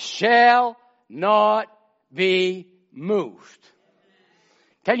 She shall not be moved.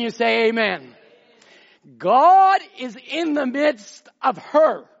 Can you say amen? God is in the midst of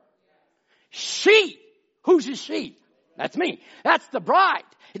her. She. Who's a she? That's me. That's the bride.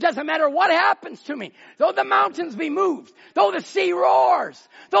 It doesn't matter what happens to me. Though the mountains be moved, though the sea roars,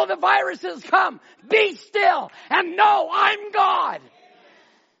 though the viruses come, be still and know I'm God.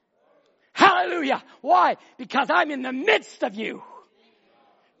 Hallelujah. Why? Because I'm in the midst of you.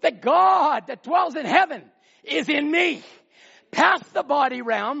 The God that dwells in heaven is in me. Past the body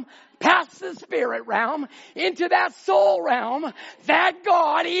realm, past the spirit realm, into that soul realm, that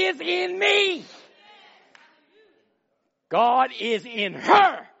God is in me. God is in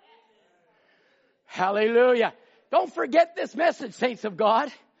her. Hallelujah. Don't forget this message, saints of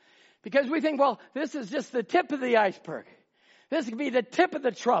God. Because we think, well, this is just the tip of the iceberg. This could be the tip of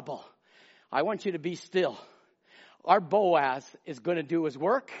the trouble. I want you to be still. Our Boaz is going to do his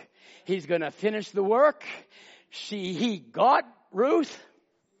work. He's going to finish the work. He got Ruth.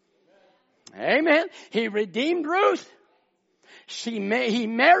 Amen. He redeemed Ruth. He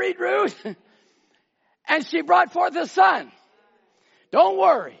married Ruth. And she brought forth a son. Don't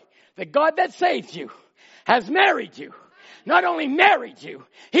worry. The God that saved you has married you. Not only married you,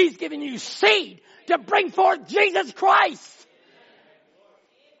 he's given you seed to bring forth Jesus Christ.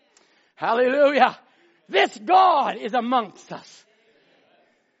 Hallelujah. This God is amongst us.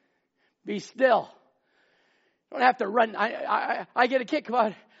 Be still. Don't have to run. I get a kick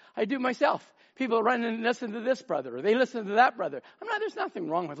about it. I do myself. People run and listen to this brother, or they listen to that brother. There's nothing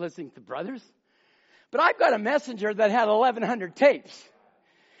wrong with listening to brothers. But I've got a messenger that had 1,100 tapes.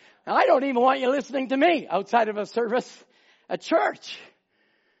 And I don't even want you listening to me outside of a service at church.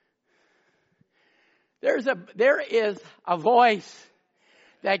 There is a voice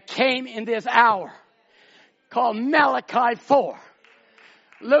that came in this hour called Malachi 4,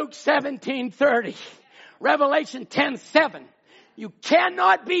 Luke 17:30, Revelation 10:7. You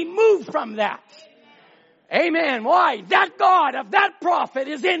cannot be moved from that. Amen. Why? That God of that prophet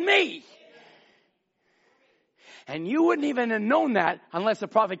is in me. And you wouldn't even have known that unless the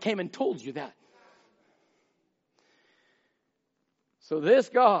prophet came and told you that. So this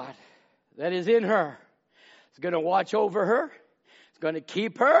God that is in her is going to watch over her. He's going to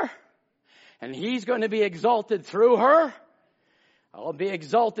keep her. And he's going to be exalted through her. I'll be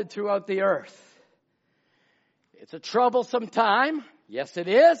exalted throughout the earth. It's a troublesome time. Yes, it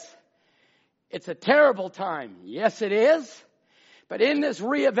is. It's a terrible time. Yes, it is. But in this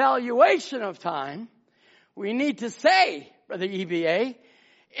reevaluation of time, we need to say, Brother EVA,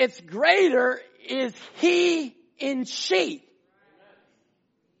 it's greater is he in she.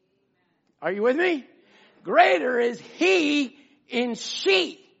 Are you with me? Greater is he in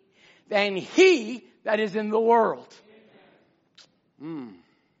she than he that is in the world.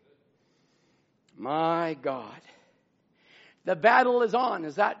 My God. The battle is on.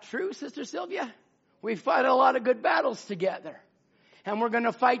 Is that true, Sister Sylvia? We fight a lot of good battles together. And we're going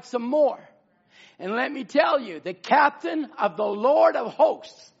to fight some more. And let me tell you, the captain of the Lord of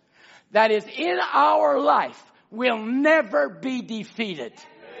hosts that is in our life will never be defeated.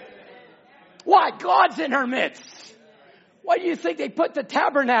 Why? God's in our midst. Why do you think they put the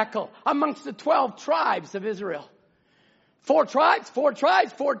tabernacle amongst the 12 tribes of Israel? Three tribes.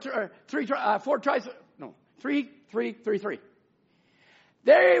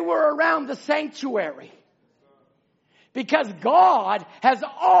 They were around the sanctuary. Because God has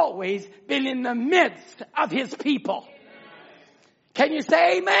always been in the midst of His people. Can you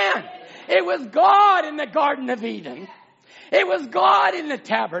say amen? It was God in the Garden of Eden. It was God in the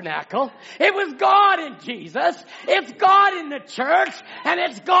tabernacle. It was God in Jesus. It's God in the church. And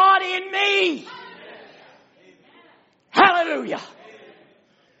it's God in me. Hallelujah.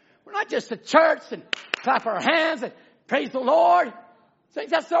 We're not just a church and clap our hands and praise the Lord.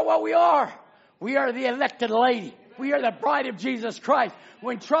 That's not what we are. We are the elected lady. We are the bride of Jesus Christ.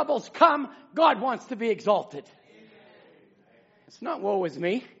 When troubles come, God wants to be exalted. It's not woe is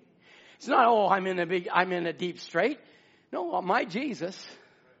me. It's not, I'm in a deep strait. No, my Jesus,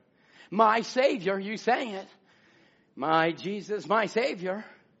 my Savior, you sang it. My Jesus, my Savior.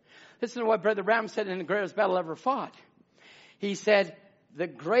 Listen to what Brother Branham said in the greatest battle ever fought. He said, the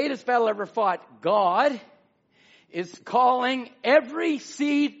greatest battle ever fought, God is calling every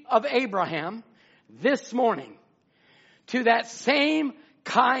seed of Abraham this morning to that same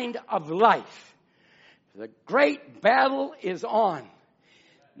kind of life. The great battle is on.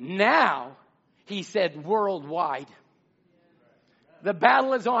 Now, he said, worldwide. The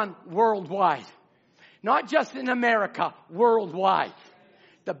battle is on worldwide. Not just in America, worldwide.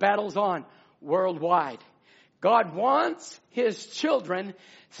 The battle's on worldwide. God wants His children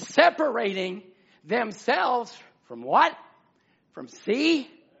separating themselves from what? From see,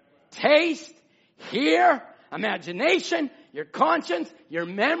 taste, hear, imagination, your conscience, your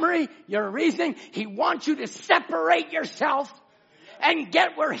memory, your reasoning. He wants you to separate yourself and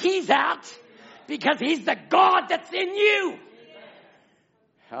get where He's at, because He's the God that's in you.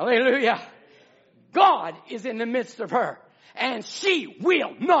 Hallelujah. God is in the midst of her, and she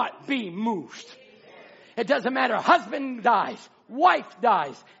will not be moved. It doesn't matter. Husband dies, wife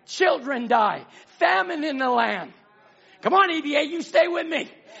dies, children die, famine in the land. Come on, EVA, you stay with me.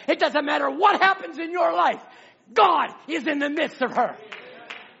 It doesn't matter what happens in your life. God is in the midst of her.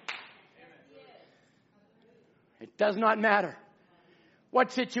 It does not matter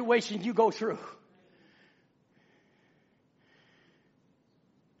what situation you go through.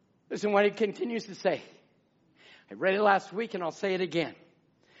 Listen what he continues to say. I read it last week and I'll say it again.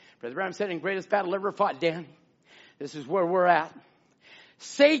 Brother Branham said, in greatest battle ever fought, Dan, this is where we're at.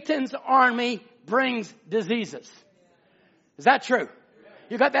 Satan's army brings diseases. Is that true?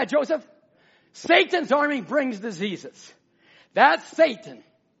 You got that, Joseph? Satan's army brings diseases. That's Satan.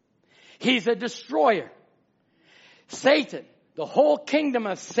 He's a destroyer. Satan, the whole kingdom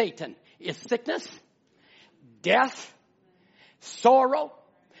of Satan, is sickness, death, sorrow,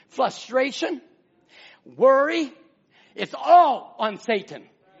 frustration, worry. It's all on Satan.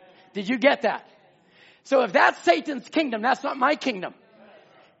 Did you get that? So if that's Satan's kingdom, that's not my kingdom.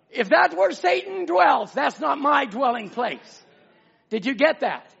 If that's where Satan dwells, that's not my dwelling place. Did you get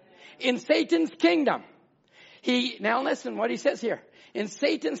that? In Satan's kingdom, now listen what he says here. In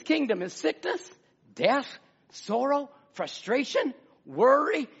Satan's kingdom is sickness, death, sorrow, frustration,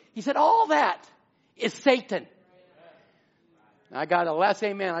 worry. He said all that is Satan. I got a less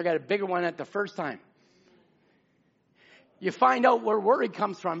amen. I got a bigger one at the first time. You find out where worry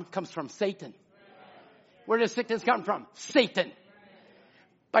comes from Satan. Where does sickness come from? Satan.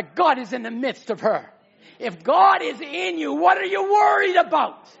 But God is in the midst of her. If God is in you, what are you worried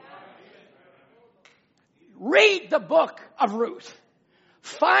about? Read the book of Ruth.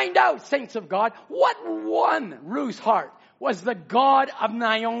 Find out, saints of God, what won Ruth's heart was the God of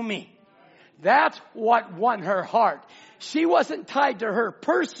Naomi. That's what won her heart. She wasn't tied to her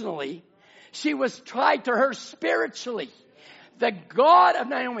personally. She was tied to her spiritually. The God of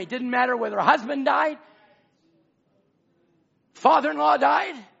Naomi. Didn't matter whether her husband died, father-in-law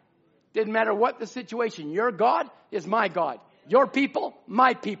died. Didn't matter what the situation. Your God is my God. Your people,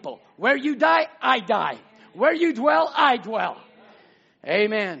 my people. Where you die, I die. Where you dwell, I dwell.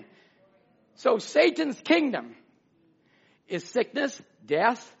 Amen. So Satan's kingdom is sickness,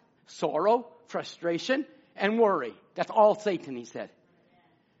 death, sorrow, frustration, and worry. That's all Satan, he said.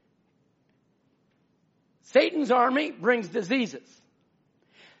 Satan's army brings diseases.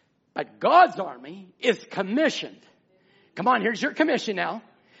 But God's army is commissioned Come on, here's your commission now.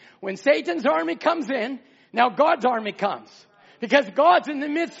 When Satan's army comes in, now God's army comes. Because God's in the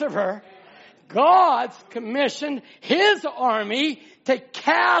midst of her. God's commissioned his army to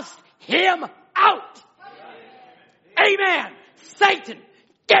cast him out. Amen. Satan,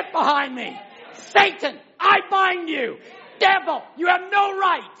 get behind me. Satan, I bind you. Devil, you have no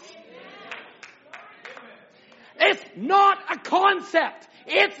rights. It's not a concept.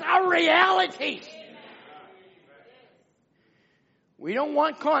 It's a reality. We don't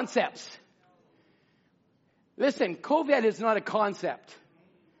want concepts. Listen, COVID is not a concept.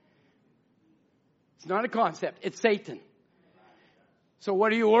 It's not a concept. It's Satan. So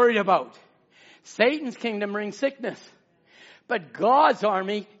what are you worried about? Satan's kingdom brings sickness. But God's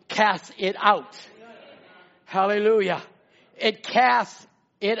army casts it out. Hallelujah. It casts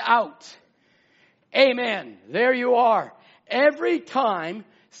it out. Amen. There you are. Every time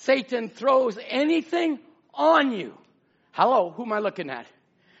Satan throws anything on you. Hello, who am I looking at?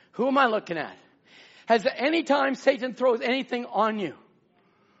 Who am I looking at? Has any time Satan throws anything on you?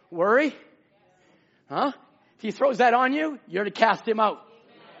 Worry? Huh? If he throws that on you, you're to cast him out.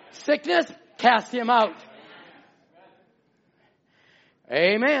 Sickness, cast him out.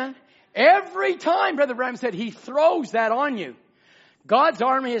 Amen. Every time, Brother Branham said, he throws that on you. God's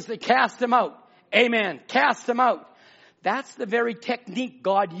army is to cast him out. Amen. Cast him out. That's the very technique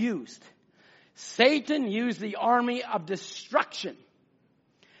God used. Satan used the army of destruction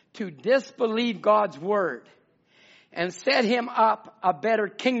to disbelieve God's word and set him up a better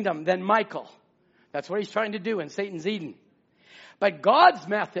kingdom than Michael. That's what he's trying to do in Satan's Eden. But God's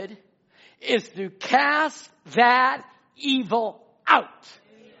method is to cast that evil out.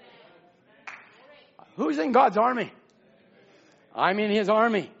 Who's in God's army? I'm in his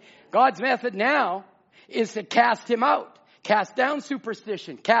army. God's method now is to cast him out. Cast down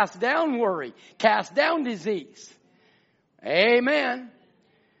superstition. Cast down worry. Cast down disease. Amen.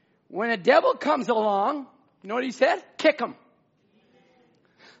 When a devil comes along, you know what he said? Kick him.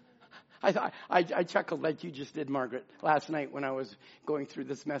 I chuckled like you just did, Margaret, last night when I was going through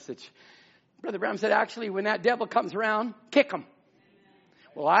this message. Brother Branham said, actually, when that devil comes around, kick him.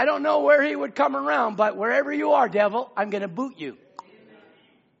 Well, I don't know where he would come around, but wherever you are, devil, I'm going to boot you.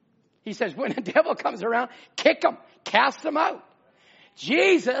 He says, when a devil comes around, kick him, cast him out.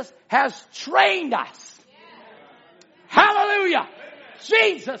 Jesus has trained us. Hallelujah.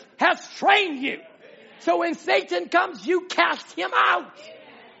 Jesus has trained you. So when Satan comes, you cast him out.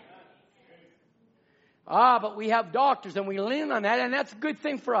 But we have doctors and we lean on that, and that's a good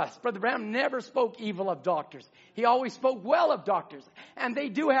thing for us. Brother Branham never spoke evil of doctors. He always spoke well of doctors, and they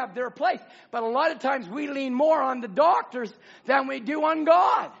do have their place. But a lot of times we lean more on the doctors than we do on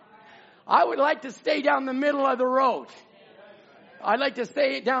God. I would like to stay down the middle of the road. I'd like to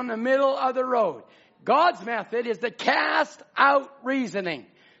stay down the middle of the road. God's method is to cast out reasoning,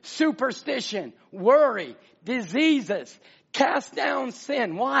 superstition, worry, diseases, cast down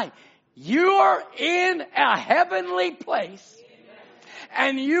sin. Why? You're in a heavenly place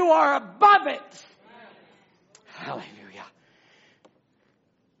and you are above it. Hallelujah.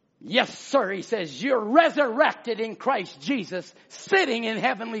 Yes, sir, he says, you're resurrected in Christ Jesus, sitting in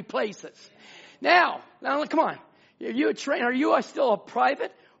heavenly places. Now, come on. Are you a trainer? Are you still a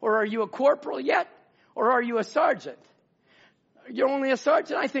private? Or are you a corporal yet? Or are you a sergeant? You're only a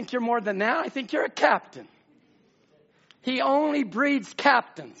sergeant? I think you're more than that. I think you're a captain. He only breeds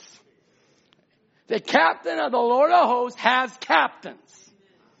captains. The captain of the Lord of hosts has captains.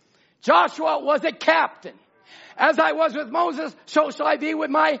 Joshua was a captain. As I was with Moses, so shall I be with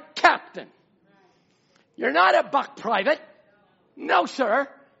my captain. You're not a buck private. No, sir.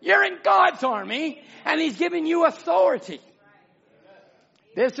 You're in God's army, and he's giving you authority.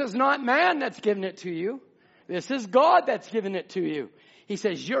 This is not man that's given it to you. This is God that's given it to you. He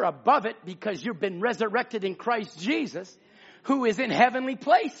says you're above it because you've been resurrected in Christ Jesus, who is in heavenly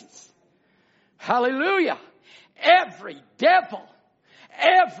places. Hallelujah. Every devil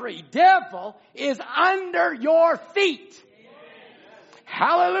is under your feet.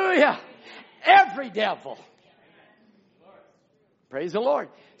 Hallelujah. Every devil. Praise the Lord.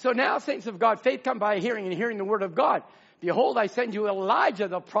 So now, saints of God, faith come by hearing, and hearing the word of God. Behold, I send you Elijah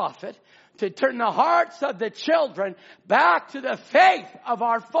the prophet to turn the hearts of the children back to the faith of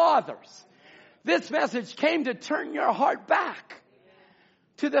our fathers. This message came to turn your heart back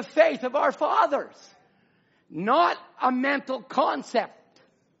to the faith of our fathers. Not a mental concept,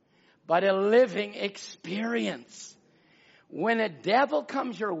 but a living experience. When a devil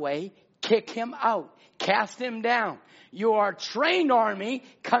comes your way, kick him out. Cast him down. You are a trained army,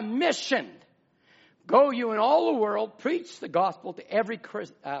 commissioned. Go you in all the world, preach the gospel to every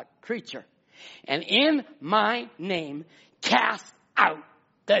creature. and in my name cast out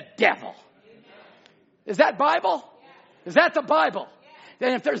the devil. Is that Bible? Is that the Bible?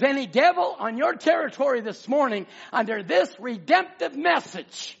 Then if there's any devil on your territory this morning under this redemptive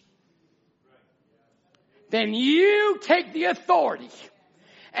message, then you take the authority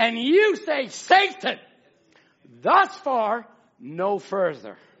and you say, Satan, thus far, no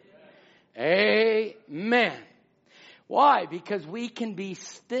further. Amen. Why? Because we can be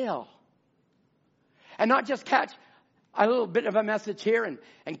still. And not just catch a little bit of a message here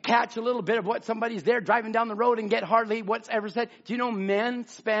and catch a little bit of what somebody's there driving down the road and get hardly what's ever said. Do you know men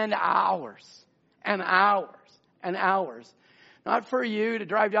spend hours and hours and hours? Not for you to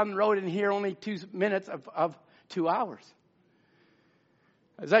drive down the road and hear only 2 minutes of 2 hours.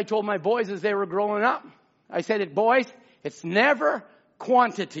 As I told my boys as they were growing up, I said, boys, it's never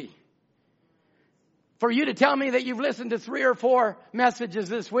quantity. For you to tell me that you've listened to 3 or 4 messages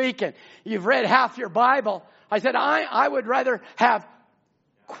this week and you've read half your Bible, I said, I would rather have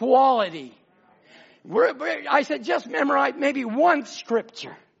quality. I said, just memorize maybe one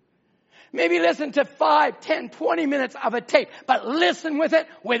scripture. Maybe listen to 5, 10, 20 minutes of a tape, but listen with it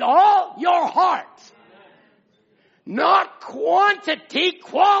with all your heart. Not quantity,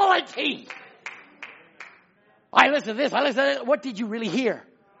 quality. I listen to this, I listen to this. What did you really hear?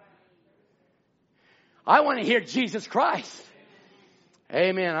 I want to hear Jesus Christ.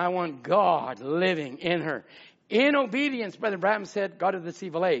 Amen. I want God living in her. In obedience, Brother Branham said, God of this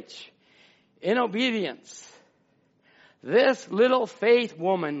evil age. In obedience, this little faith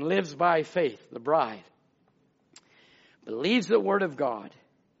woman lives by faith, the bride. Believes the word of God.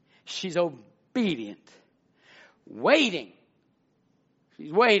 She's obedient. Waiting.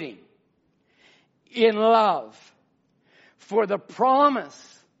 She's waiting. In love. For the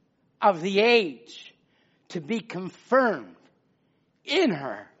promise of the age to be confirmed in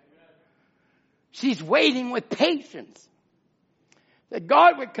her. She's waiting with patience that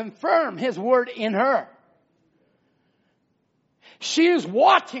God would confirm His word in her. She is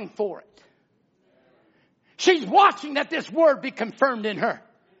watching for it. She's watching that this word be confirmed in her.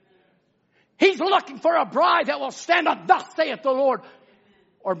 He's looking for a bride that will stand up, thus saith the Lord,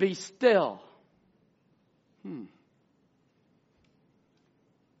 or be still.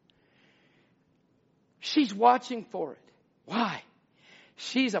 She's watching for it. Why?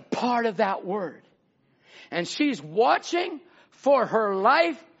 She's a part of that word. And she's watching for her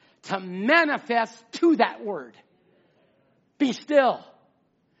life to manifest to that word. Be still.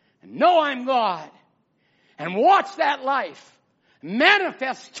 And know I'm God. And watch that life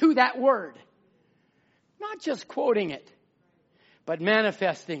manifest to that word. Not just quoting it, but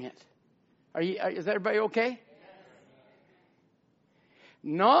manifesting it. Is everybody okay?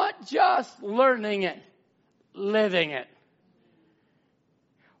 Not just learning it, living it.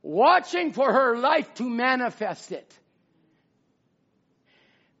 Watching for her life to manifest it.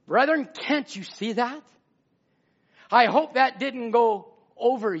 Brethren, can't you see that? I hope that didn't go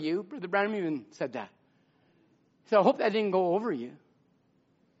over you. Brother Branham even said that. So I hope that didn't go over you.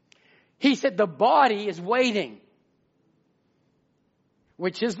 He said the body is waiting.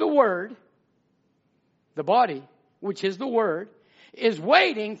 Which is the word. The body, which is the word, is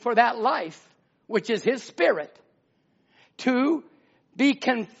waiting for that life, which is His Spirit, to be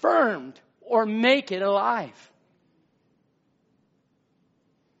confirmed or make it alive.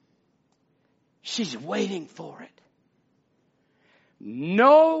 She's waiting for it.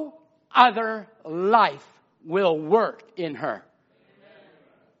 No other life will work in her.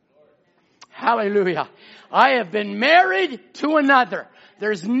 Hallelujah. I have been married to another.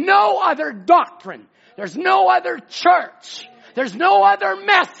 There's no other doctrine. There's no other church. There's no other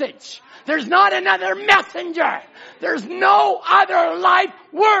message. There's not another messenger. There's no other life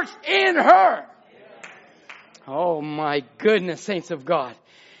works in her. Oh my goodness, saints of God.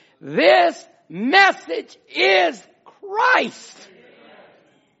 This message is Christ.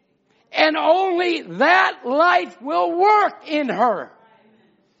 And only that life will work in her.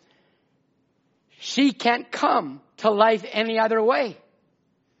 She can't come to life any other way.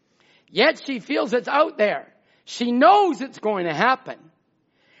 Yet she feels it's out there. She knows it's going to happen.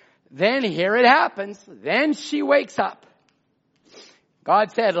 Then here it happens. Then she wakes up.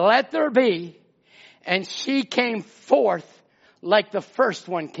 God said, let there be. And she came forth like the first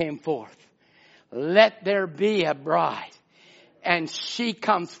one came forth. Let there be a bride. And she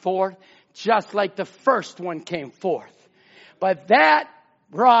comes forth just like the first one came forth. But that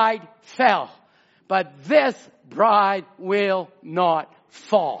bride fell. But this bride will not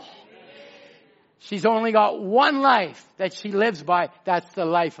fall. She's only got one life that she lives by. That's the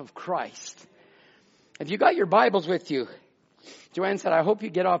life of Christ. Have you got your Bibles with you? Joanne said, I hope you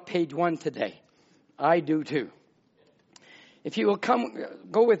get off page 1 today. I do too. If you will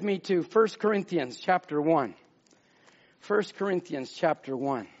go with me to 1 Corinthians chapter 1. 1 Corinthians chapter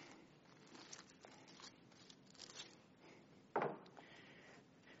 1.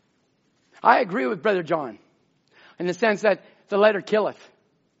 I agree with Brother John in the sense that the letter killeth,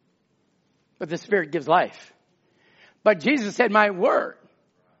 but the Spirit gives life. But Jesus said, my word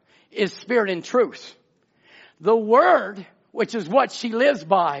is spirit and truth. The word, which is what she lives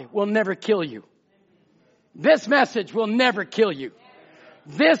by, will never kill you. This message will never kill you.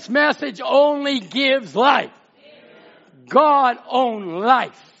 This message only gives life. God own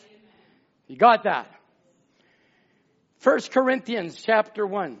life. You got that? 1 Corinthians chapter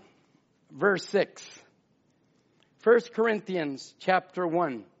 1, verse 6. 1 Corinthians chapter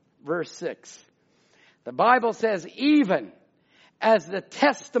 1, verse 6. The Bible says, even as the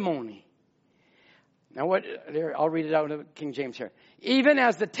testimony. Now what, there, I'll read it out of King James here. Even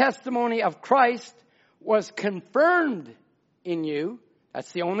as the testimony of Christ was confirmed in you.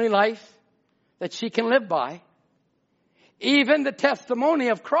 That's the only life that she can live by. Even the testimony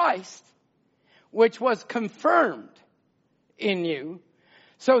of Christ, which was confirmed in you,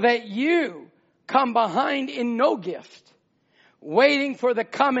 so that you come behind in no gift, waiting for the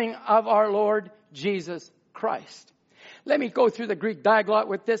coming of our Lord Jesus Christ. Let me go through the Greek diaglott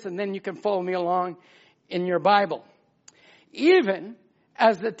with this, and then you can follow me along in your Bible. Even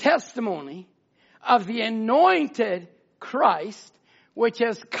as the testimony of the anointed Christ, which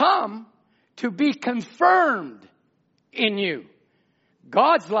has come to be confirmed in you.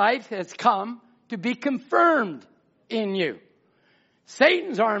 God's life has come to be confirmed in you.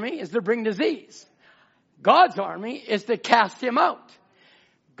 Satan's army is to bring disease. God's army is to cast him out.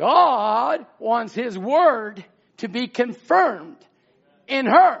 God wants his word to be confirmed in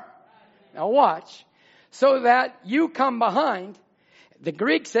her. Now watch. So that you come behind. The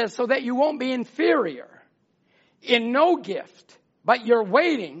Greek says so that you won't be inferior in no gift, but you're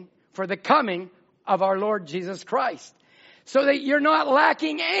waiting for the coming of our Lord Jesus Christ. So that you're not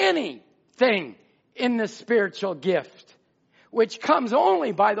lacking anything in the spiritual gift, which comes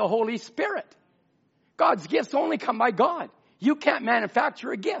only by the Holy Spirit. God's gifts only come by God. You can't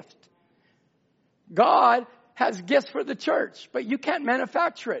manufacture a gift. God has gifts for the church, but you can't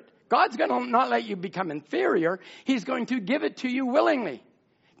manufacture it. God's going to not let you become inferior. He's going to give it to you willingly.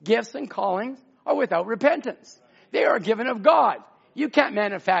 Gifts and callings are without repentance. They are given of God. You can't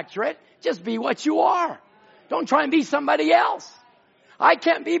manufacture it. Just be what you are. Don't try and be somebody else. I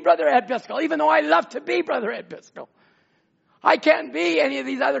can't be Brother Ed Biscoe, even though I love to be Brother Ed Biscoe. I can't be any of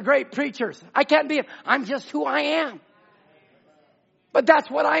these other great preachers. I can't be. I'm just who I am. But that's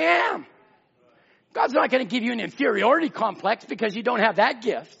what I am. God's not going to give you an inferiority complex because you don't have that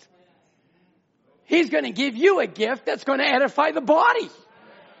gift. He's going to give you a gift that's going to edify the body.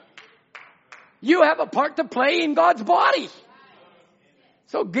 You have a part to play in God's body.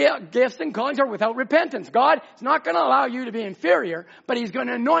 So gifts and callings are without repentance. God is not going to allow you to be inferior, but he's going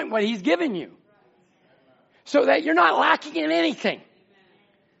to anoint what he's given you. So that you're not lacking in anything.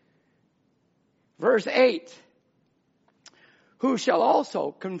 Verse 8. Who shall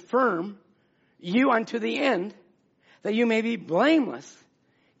also confirm you unto the end, that you may be blameless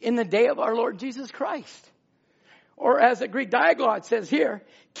in the day of our Lord Jesus Christ. Or as the Greek diaglott says here,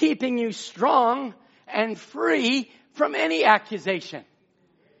 keeping you strong and free from any accusation.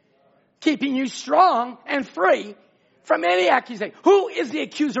 Keeping you strong and free from any accusation. Who is the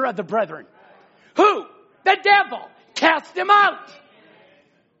accuser of the brethren? Who? The devil. Cast him out.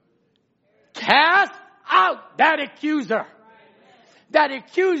 Cast out that accuser. That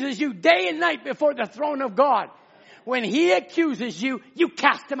accuses you day and night before the throne of God. When he accuses you, you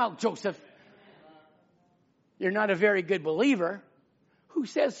cast him out, Joseph. You're not a very good believer. Who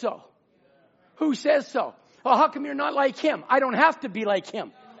says so? Who says so? Well, how come you're not like him? I don't have to be like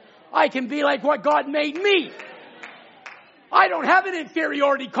him. I can be like what God made me. I don't have an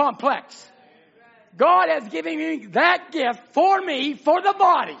inferiority complex. God has given me that gift for me, for the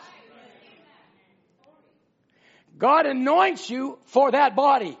body. God anoints you for that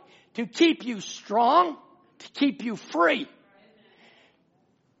body to keep you strong, to keep you free.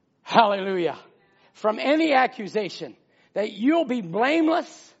 Hallelujah. From any accusation, that you'll be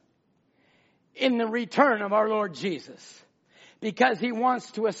blameless in the return of our Lord Jesus. Because he wants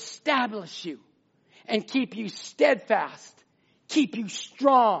to establish you and keep you steadfast, keep you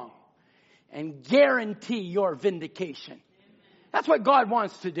strong, and guarantee your vindication. That's what God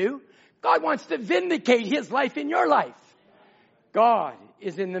wants to do. God wants to vindicate his life in your life. God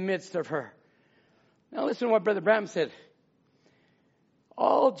is in the midst of her. Now listen to what Brother Branham said.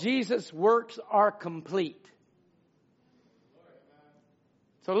 All Jesus' works are complete.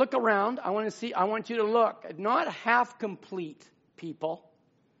 So look around. I want you to look at not half complete people,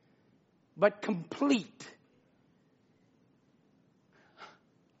 but complete.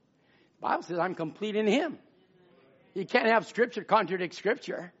 The Bible says I'm complete in Him. You can't have Scripture contradict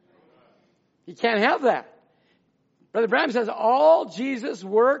Scripture. You can't have that. Brother Branham says all Jesus'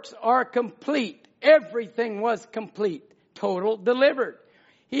 works are complete. Everything was complete. Total delivered.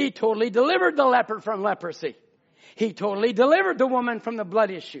 He totally delivered the leper from leprosy. He totally delivered the woman from the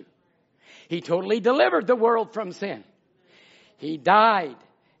blood issue. He totally delivered the world from sin. He died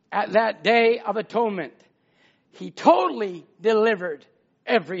at that day of atonement. He totally delivered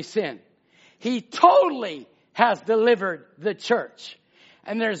every sin. He totally has delivered the church.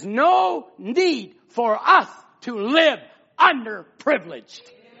 And there's no need for us to live underprivileged.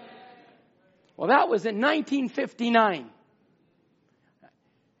 Well, that was in 1959.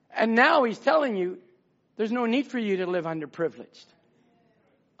 And now he's telling you, there's no need for you to live underprivileged.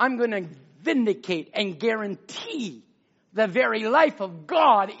 I'm going to vindicate and guarantee the very life of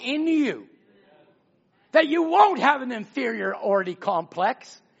God in you. That you won't have an inferiority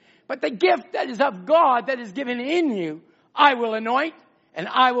complex. But the gift that is of God that is given in you, I will anoint and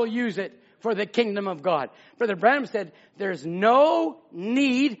I will use it for the kingdom of God. Brother Branham said, there's no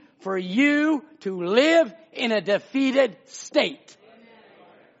need for you to live in a defeated state.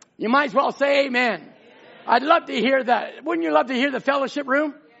 You might as well say amen. I'd love to hear that. Wouldn't you love to hear the fellowship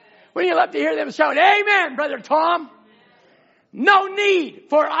room? Wouldn't you love to hear them shout, amen, Brother Tom? No need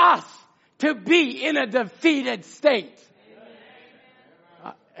for us to be in a defeated state.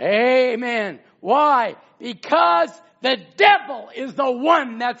 Amen. Why? Because the devil is the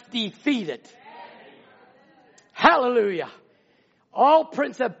one that's defeated. Hallelujah. All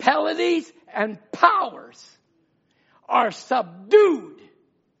principalities and powers are subdued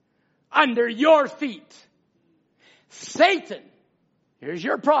under your feet. Satan, here's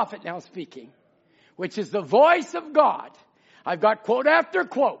your prophet now speaking, which is the voice of God. I've got quote after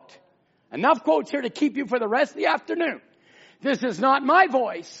quote. Enough quotes here to keep you for the rest of the afternoon. This is not my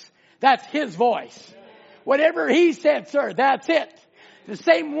voice. That's His voice. Whatever He said, sir, that's it. The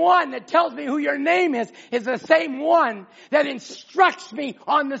same one that tells me who your name is the same one that instructs me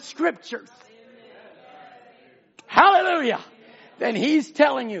on the Scriptures. Hallelujah. Then He's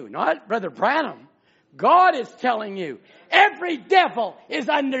telling you, not Brother Branham. God is telling you, every devil is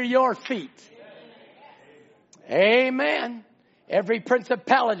under your feet. Amen. Every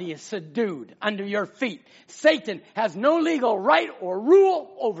principality is subdued under your feet. Satan has no legal right or rule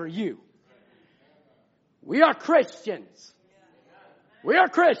over you. We are Christians. We are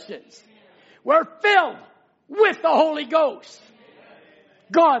Christians. We're filled with the Holy Ghost.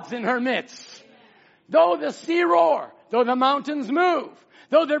 God's in her midst. Though the sea roar, though the mountains move,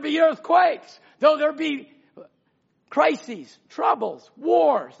 though there be earthquakes, though there be crises, troubles,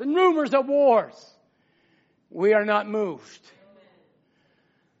 wars, and rumors of wars, we are not moved.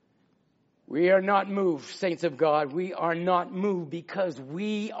 We are not moved, saints of God. We are not moved because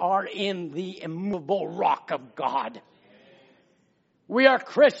we are in the immovable rock of God. We are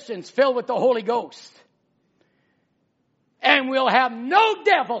Christians filled with the Holy Ghost. And we'll have no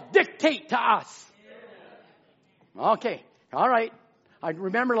devil dictate to us. Okay, all right. I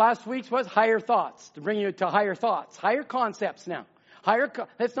remember last week's was higher thoughts, to bring you to higher thoughts, higher concepts now.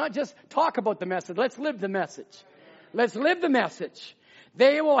 Let's not just talk about the message. Let's live the message. Let's live the message.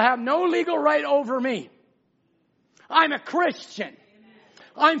 They will have no legal right over me. I'm a Christian.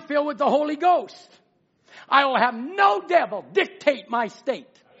 I'm filled with the Holy Ghost. I will have no devil dictate my state.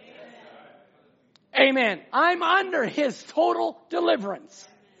 Amen. I'm under His total deliverance.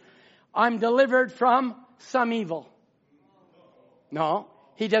 I'm delivered from some evil. No,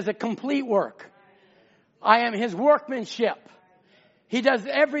 He does a complete work. I am His workmanship. He does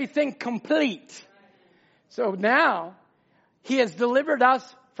everything complete. So now, He has delivered us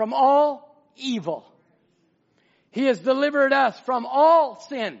from all evil. He has delivered us from all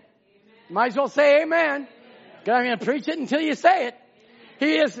sin. Might as well say amen. I'm going to preach it until you say it.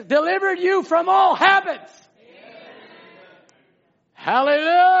 He has delivered you from all habits.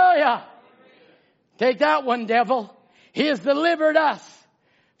 Hallelujah. Take that one, devil. He has delivered us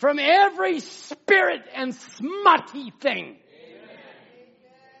from every spirit and smutty thing.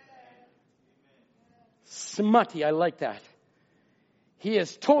 Smutty, I like that. He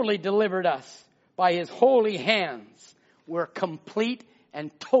has totally delivered us by His holy hands. We're complete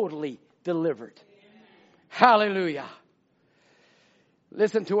and totally delivered. Hallelujah.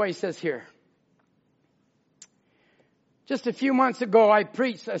 Listen to what he says here. Just a few months ago, I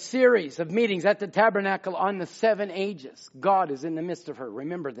preached a series of meetings at the tabernacle on the 7 ages. God is in the midst of her.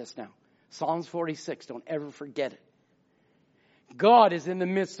 Remember this now. Psalms 46. Don't ever forget it. God is in the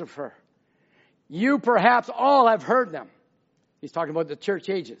midst of her. You perhaps all have heard them. He's talking about the church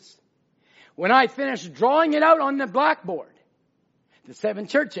ages. When I finished drawing it out on the blackboard, the 7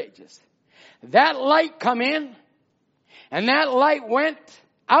 church ages, that light come in, and that light went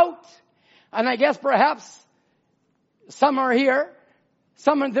out, and I guess perhaps some are here,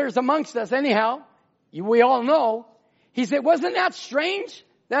 there's amongst us anyhow, we all know. He said, wasn't that strange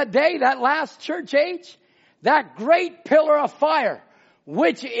that day, that last church age? That great pillar of fire,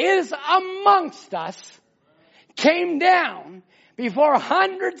 which is amongst us, came down before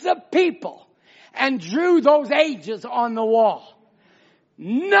hundreds of people and drew those ages on the wall.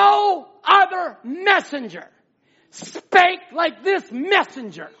 No other messenger spake like this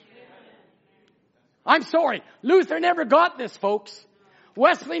messenger. I'm sorry, Luther never got this, folks.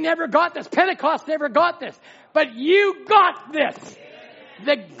 Wesley never got this. Pentecost never got this. But you got this.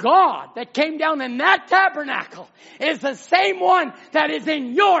 The God that came down in that tabernacle is the same one that is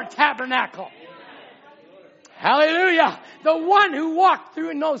in your tabernacle. Hallelujah. The one who walked through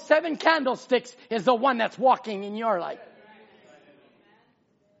in those 7 candlesticks is the one that's walking in your life.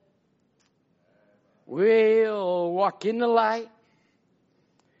 We'll walk in the light.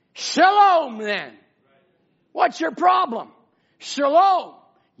 Shalom then. What's your problem? Shalom.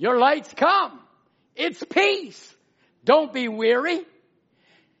 Your light's come. It's peace. Don't be weary.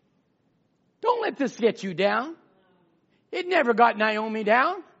 Don't let this get you down. It never got Naomi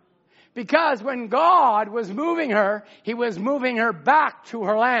down. Because when God was moving her, He was moving her back to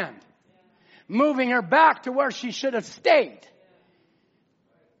her land. Moving her back to where she should have stayed.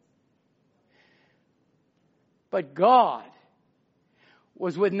 But God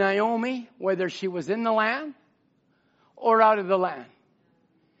was with Naomi, whether she was in the land or out of the land.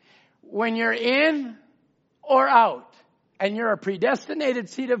 When you're in or out, and you're a predestinated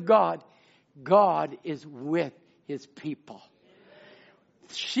seed of God, God is with His people.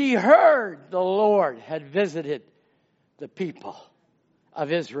 She heard the Lord had visited the people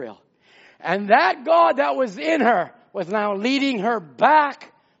of Israel. And that God that was in her was now leading her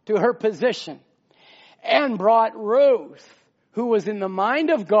back to her position and brought Ruth, who was in the mind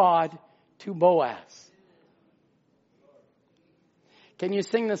of God, to Boaz. Can you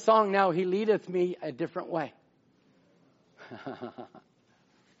sing the song now, He Leadeth Me a Different Way?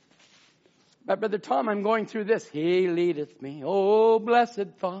 But Brother Tom, I'm going through this. He leadeth me, oh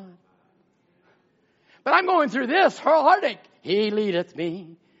blessed thought. But I'm going through this heartache. He leadeth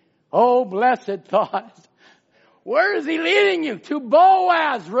me, oh blessed thought. Where is He leading you? To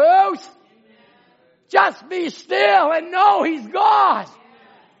Boaz, Ruth. Just be still and know He's God.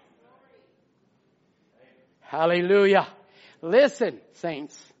 Hallelujah. Listen,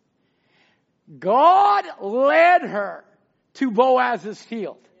 saints. God led her to Boaz's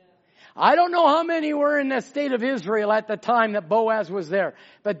field. I don't know how many were in the state of Israel at the time that Boaz was there,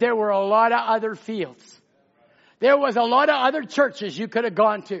 but there were a lot of other fields. There was a lot of other churches you could have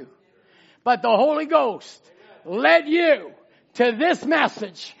gone to. But the Holy Ghost led you to this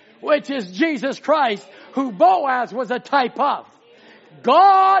message, which is Jesus Christ, who Boaz was a type of.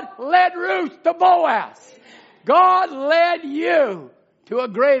 God led Ruth to Boaz. God led you to a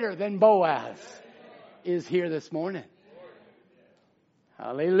greater than Boaz is here this morning.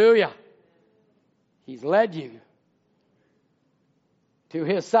 Hallelujah. He's led you to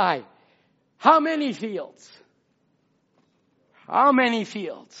His side. How many fields? How many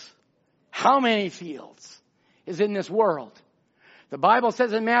fields? How many fields is in this world? The Bible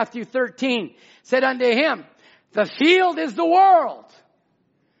says in Matthew 13, said unto him, the field is the world.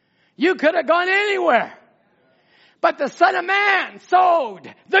 You could have gone anywhere. But the Son of Man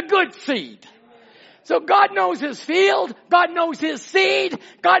sowed the good seed. So God knows His field. God knows His seed.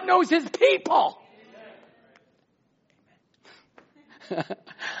 God knows His people.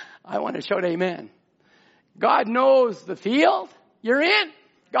 I want to shout amen. God knows the field you're in.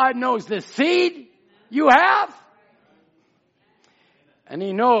 God knows the seed you have. And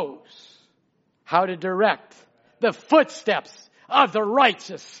He knows how to direct the footsteps of the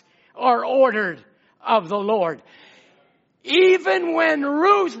righteous are ordered of the Lord. Even when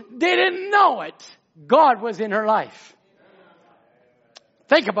Ruth didn't know it, God was in her life.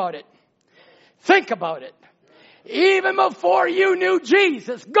 Think about it. Think about it. Even before you knew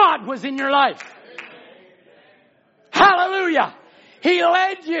Jesus, God was in your life. Hallelujah. He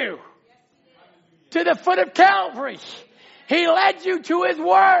led you to the foot of Calvary. He led you to His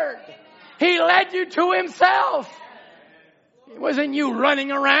Word. He led you to Himself. It wasn't you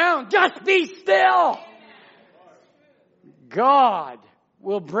running around. Just be still. God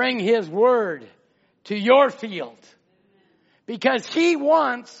will bring His Word to your field because He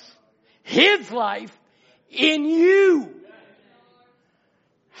wants His life in you.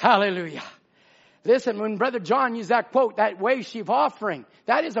 Hallelujah. Listen, when Brother John used that quote, that wave sheaf offering,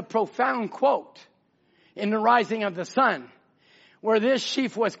 that is a profound quote in the rising of the sun, where this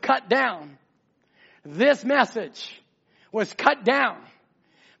sheaf was cut down. This message was cut down.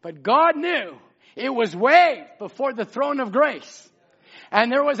 But God knew it was waved before the throne of grace.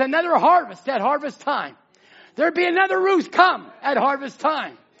 And there was another harvest at harvest time. There'd be another Ruth come at harvest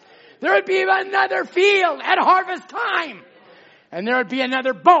time. There would be another field at harvest time. And there would be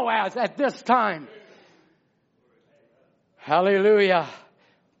another Boaz at this time. Hallelujah.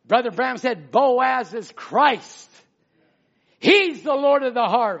 Brother Branham said Boaz is Christ. He's the Lord of the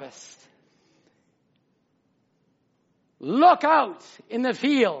harvest. Look out in the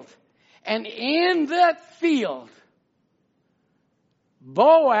field. And in that field,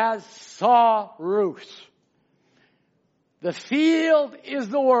 Boaz saw Ruth. The field is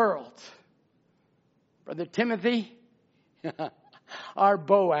the world. Brother Timothy, our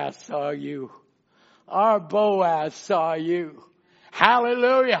Boaz saw you. Our Boaz saw you.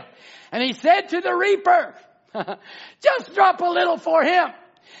 Hallelujah. And he said to the reaper, just drop a little for him.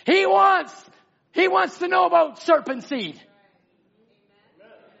 He wants to know about serpent seed.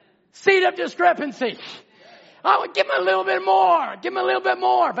 Seed of discrepancy. Oh, give him a little bit more. Give him a little bit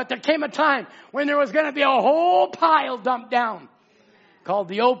more. But there came a time when there was going to be a whole pile dumped down called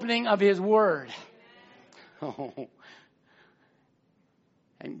the opening of his word. Oh.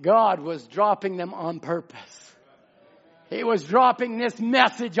 And God was dropping them on purpose. He was dropping this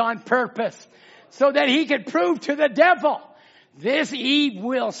message on purpose so that he could prove to the devil, this Eve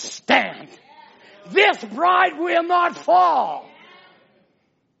will stand. This bride will not fall.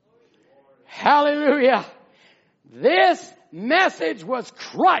 Hallelujah. This message was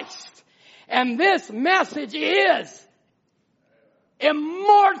Christ. And this message is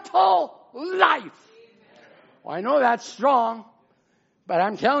immortal life. Well, I know that's strong, but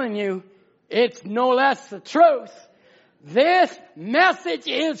I'm telling you, it's no less the truth. This message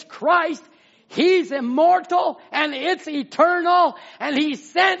is Christ. He's immortal and it's eternal and He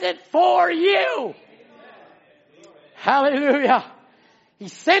sent it for you. Hallelujah. He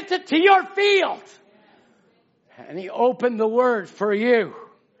sent it to your field. And He opened the word for you.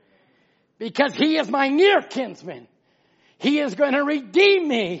 Because He is my near kinsman. He is going to redeem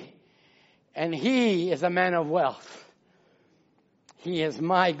me. And He is a man of wealth. He is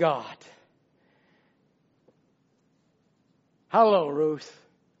my God. Hello, Ruth.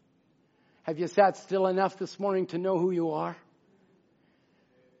 Have you sat still enough this morning to know who you are?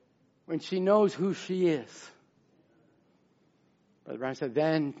 When she knows who she is. Brother Branham said,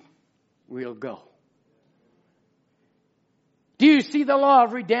 then we'll go. Do you see the law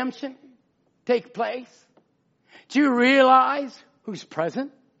of redemption take place? Do you realize who's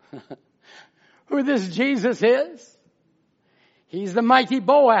present? Who this Jesus is? He's the mighty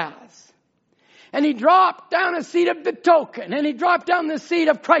Boaz. And He dropped down a seed of the token. And He dropped down the seed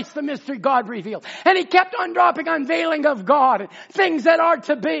of Christ, the mystery God revealed. And He kept on dropping unveiling of God. Things that are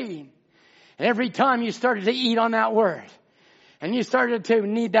to be. And every time you started to eat on that word. And you started to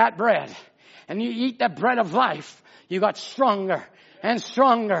need that bread. And you eat the bread of life. You got stronger and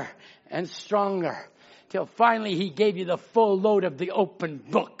stronger and stronger. Till finally He gave you the full load of the open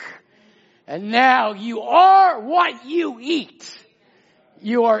book. And now you are what you eat.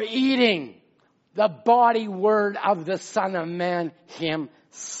 You are eating the body word of the Son of Man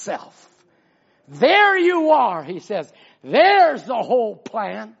Himself. There you are, He says. There's the whole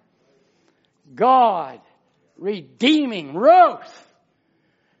plan. God redeeming Ruth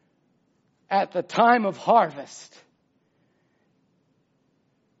at the time of harvest.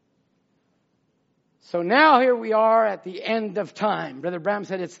 So now here we are at the end of time. Brother Branham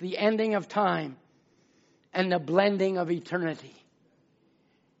said it's the ending of time and the blending of eternity.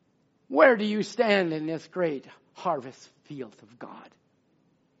 Where do you stand in this great harvest field of God?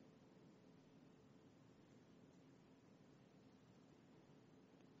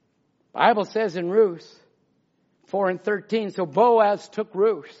 The Bible says in Ruth 4:13, so Boaz took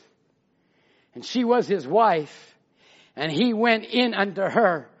Ruth, and she was his wife, and he went in unto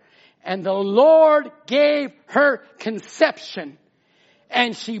her, and the Lord gave her conception,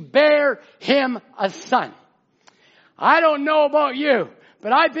 and she bare him a son. I don't know about you,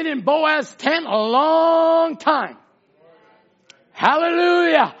 but I've been in Boaz's tent a long time.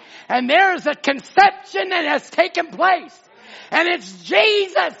 Hallelujah. And there's a conception that has taken place. And it's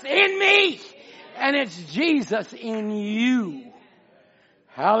Jesus in me. And it's Jesus in you.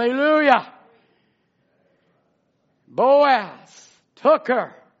 Hallelujah. Boaz took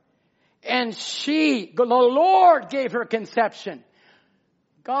her. And the Lord gave her conception.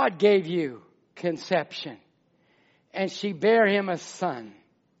 God gave you conception. And she bare him a son.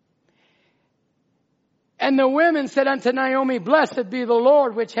 And the women said unto Naomi, Blessed be the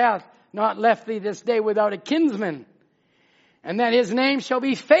Lord, which hath not left thee this day without a kinsman, and that his name shall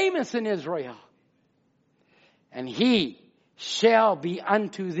be famous in Israel. And he shall be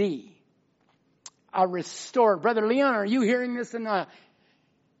unto thee a restorer. Brother Leon, are you hearing this in the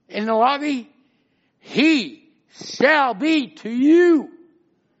lobby? He shall be to you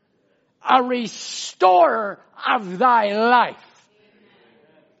a restorer of thy life.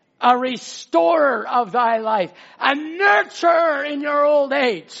 A restorer of thy life. A nurturer in your old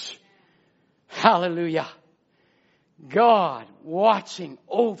age. Hallelujah. God watching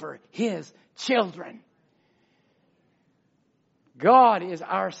over His children. God is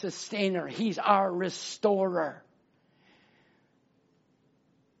our sustainer. He's our restorer.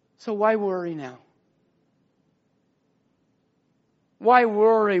 So why worry now? Why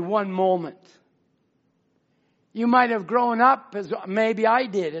worry one moment? You might have grown up, as maybe I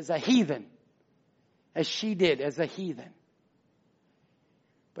did, as a heathen. As she did, as a heathen.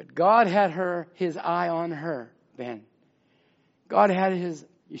 But God had His eye on her, Ben. God had His...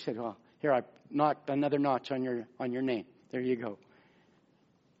 You said, well, here, I knocked another notch on your name. There you go.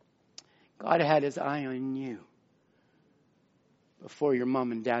 God had His eye on you before your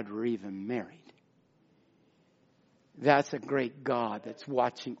mom and dad were even married. That's a great God that's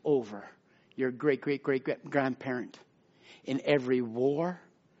watching over your great-great-great-grandparent in every war,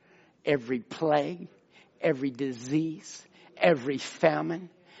 every plague, every disease, every famine.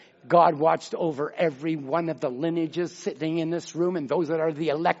 God watched over every one of the lineages sitting in this room and those that are the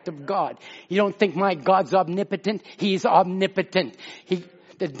elect of God. You don't think my God's omnipotent? He's omnipotent.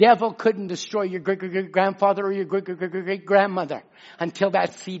 The devil couldn't destroy your great-great-grandfather or your great-great-great-grandmother until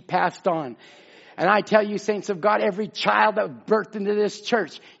that seed passed on. And I tell you, saints of God, every child that was birthed into this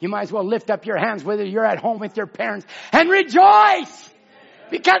church, you might as well lift up your hands whether you're at home with your parents and rejoice.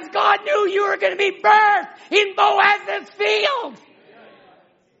 Because God knew you were going to be birthed in Boaz's field.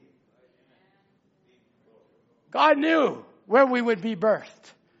 God knew where we would be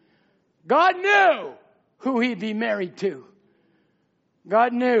birthed. God knew who He'd be married to.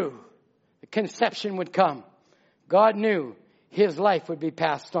 God knew the conception would come. God knew His life would be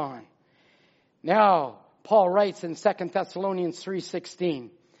passed on. Now, Paul writes in 2 Thessalonians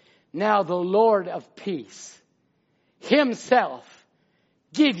 3:16, Now the Lord of peace Himself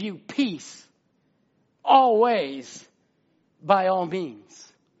give you peace always by all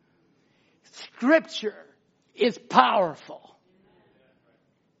means. Scripture is powerful.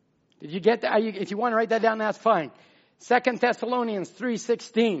 Did you get that? If you want to write that down, that's fine. 2 Thessalonians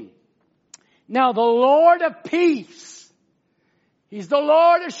 3:16. Now the Lord of peace, He's the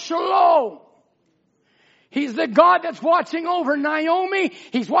Lord of shalom. He's the God that's watching over Naomi.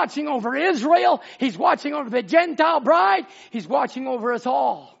 He's watching over Israel. He's watching over the Gentile bride. He's watching over us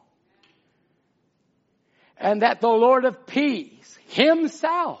all. And that the Lord of peace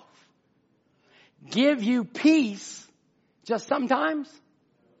Himself give you peace just sometimes.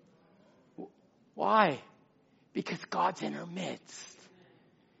 Why? Because God's in her midst.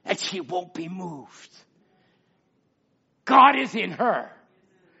 And she won't be moved. God is in her.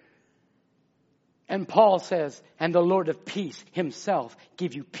 And Paul says, and the Lord of peace Himself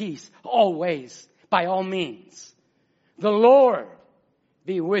give you peace always, by all means. The Lord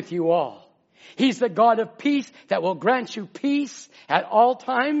be with you all. He's the God of peace that will grant you peace at all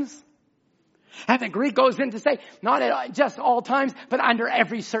times. And the Greek goes in to say, not at just all times, but under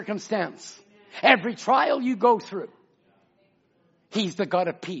every circumstance. Every trial you go through. He's the God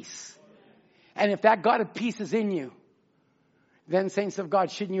of peace. And if that God of peace is in you, then saints of God,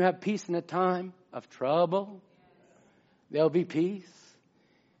 shouldn't you have peace in a time of trouble? There'll be peace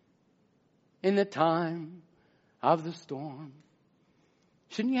in the time of the storm.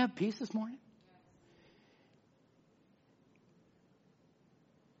 Shouldn't you have peace this morning?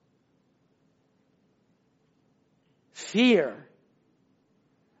 Fear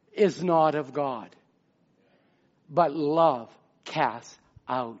is not of God, but love casts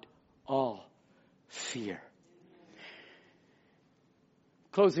out all fear.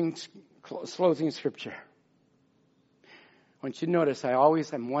 Closing scripture. I want you to notice I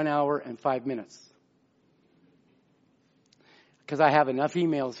always am 1 hour and 5 minutes. Because I have enough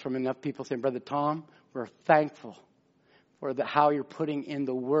emails from enough people saying, Brother Tom, we're thankful for how you're putting in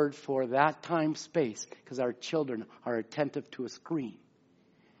the word for that time space. Because our children are attentive to a screen.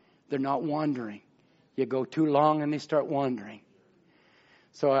 They're not wandering. You go too long and they start wandering.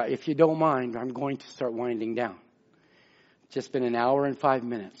 So if you don't mind, I'm going to start winding down. Just been 1 hour and 5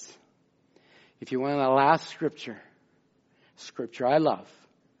 minutes. If you want the last scripture I love,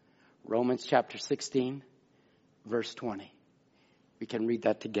 Romans chapter 16, verse 20. We can read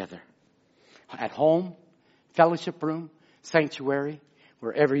that together. At home, fellowship room, sanctuary,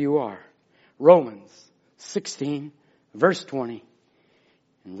 wherever you are. Romans 16, verse 20.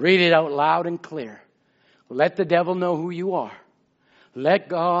 And read it out loud and clear. Let the devil know who you are. Let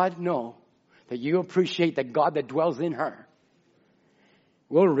God know that you appreciate the God that dwells in her.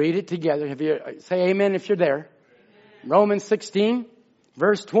 We'll read it together. If you say amen if you're there. Amen. Romans 16,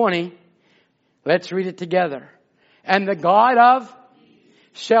 verse 20. Let's read it together. And the God of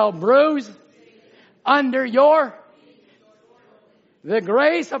shall bruise under your the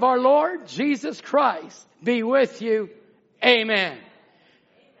grace of our Lord Jesus Christ be with you. Amen.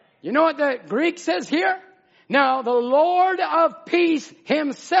 You know what the Greek says here? Now the Lord of peace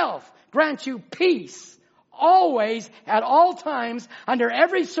himself grant you peace always, at all times, under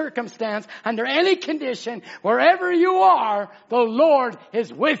every circumstance, under any condition, wherever you are, the Lord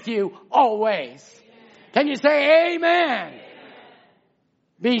is with you always. Can you say amen?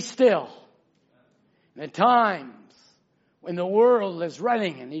 Be still. The times when the world is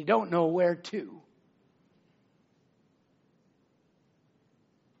running and you don't know where to.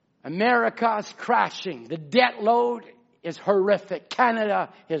 America's crashing. The debt load is horrific. Canada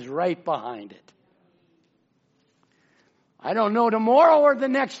is right behind it. I don't know tomorrow or the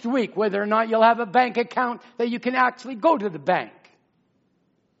next week whether or not you'll have a bank account that you can actually go to the bank.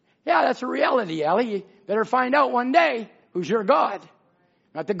 Yeah, that's a reality, Ellie. You better find out one day who's your God.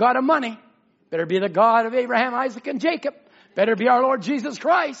 Not the God of money. Better be the God of Abraham, Isaac, and Jacob. Better be our Lord Jesus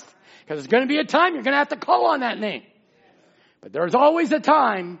Christ. Because there's going to be a time you're going to have to call on that name. But there's always a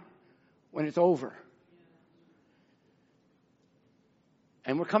time when it's over.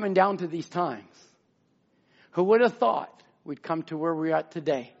 And we're coming down to these times. Who would have thought we'd come to where we're at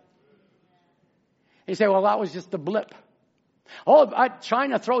today? And you say, well, that was just a blip. Oh,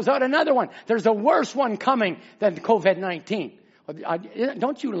 China throws out another one. There's a worse one coming than COVID-19.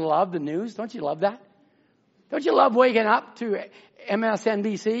 Don't you love the news? Don't you love that? Don't you love waking up to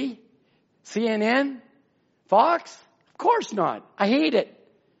MSNBC, CNN, Fox? Of course not. I hate it.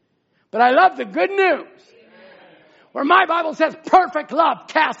 But I love the good news. Where my Bible says perfect love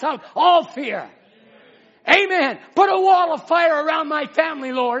casts out all fear. Amen. Put a wall of fire around my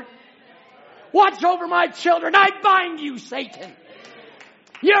family, Lord. Watch over my children. I bind you, Satan.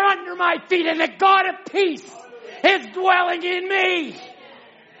 You're under my feet, and the God of peace is dwelling in me.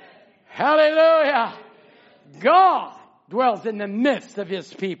 Hallelujah. God dwells in the midst of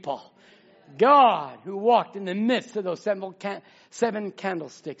his people. God who walked in the midst of those seven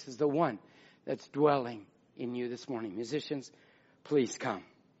candlesticks is the one that's dwelling in you this morning. Musicians, please come.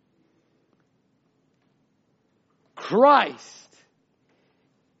 Christ.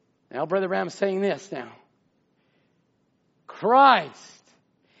 Now, Brother Ram's saying this now. Christ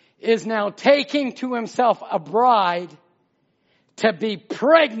is now taking to himself a bride to be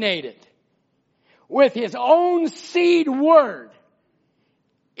pregnated with his own seed word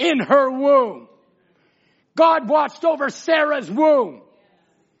in her womb. God watched over Sarah's womb.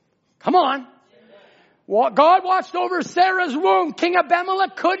 Come on. God watched over Sarah's womb. King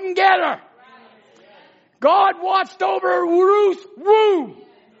Abimelech couldn't get her. God watched over Ruth's womb.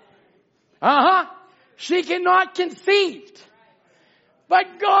 She cannot conceive.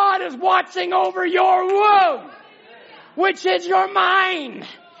 But God is watching over your womb, which is your mind.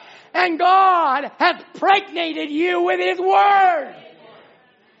 And God has pregnated you with his word.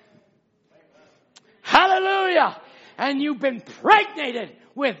 Hallelujah. And you've been pregnated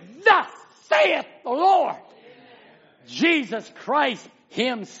with thus saith the Lord. Jesus Christ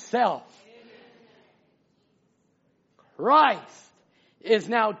himself. Christ is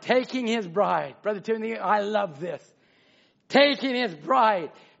now taking his bride. Brother Timothy, I love this. Taking his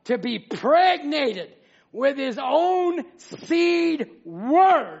bride to be pregnated with his own seed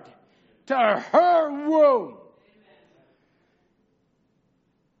word to her womb.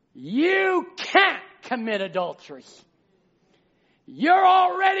 You can't commit adultery. You're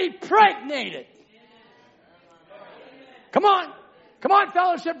already pregnated. Come on. Come on,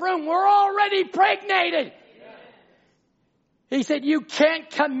 fellowship room. We're already pregnated. He said, you can't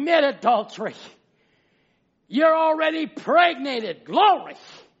commit adultery. You're already pregnated. Glory.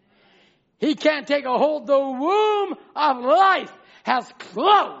 He can't take a hold. The womb of life has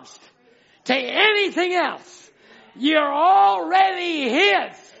closed to anything else. You're already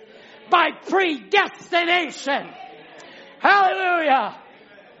his by predestination. Hallelujah.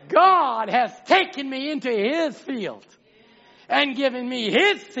 God has taken me into his field and given me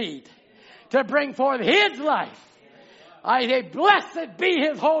his seed to bring forth his life. I say, blessed be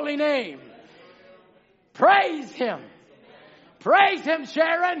his holy name. Praise him. Praise him,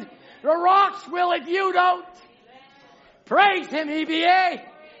 Sharon. The rocks will if you don't. Praise him, EBA.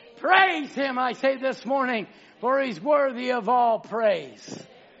 Praise Him, I say this morning, for He's worthy of all praise.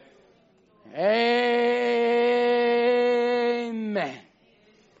 Amen.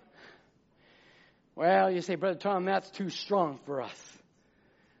 Well, you say, Brother Tom, that's too strong for us.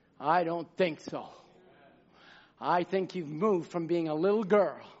 I don't think so. I think you've moved from being a little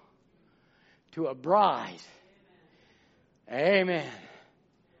girl to a bride. Amen.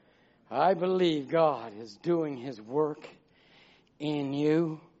 I believe God is doing His work in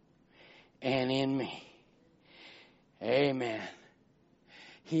you and in me. Amen.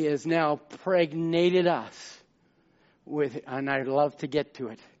 He has now pregnated us with, and I'd love to get to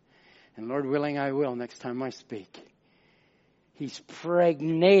it. And Lord willing, I will next time I speak. He's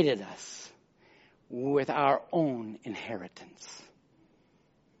pregnated us with our own inheritance.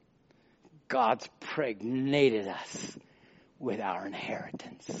 God's pregnated us with our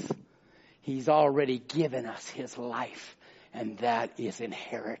inheritance. He's already given us His life, and that is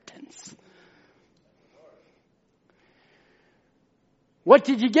inheritance. What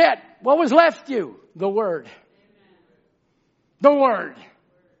did you get? What was left you? The Word. The Word.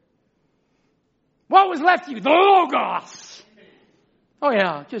 What was left you? The Logos. Oh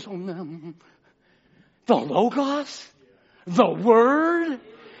yeah, just the Logos? The Word?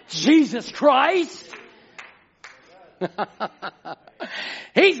 Jesus Christ?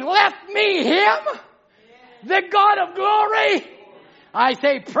 He's left me Him, the God of glory. I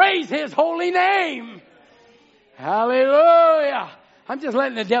say praise His holy name. Hallelujah. I'm just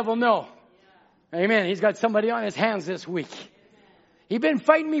letting the devil know. Amen. He's got somebody on his hands this week. He's been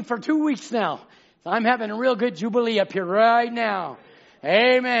fighting me for 2 weeks now. I'm having a real good jubilee up here right now.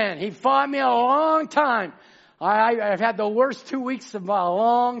 Amen. He fought me a long time. I've had the worst 2 weeks of a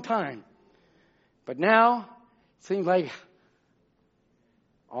long time. But now, it seems like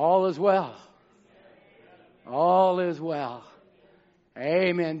all is well. All is well.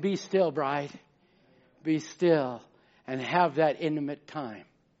 Amen. Be still, bride. Be still and have that intimate time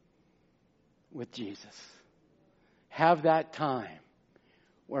with Jesus. Have that time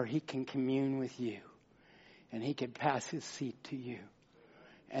where He can commune with you and He can pass His seat to you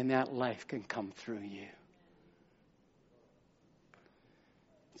and that life can come through you.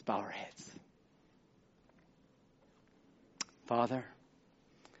 Let's bow our heads. Father,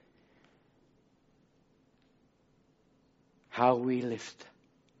 how we lift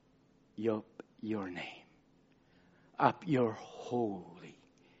up your name, up your holy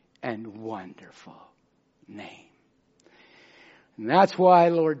and wonderful name. And that's why,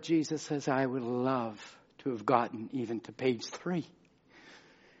 Lord Jesus says, I would love to have gotten even to page 3,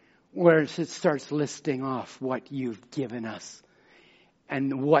 where it starts listing off what you've given us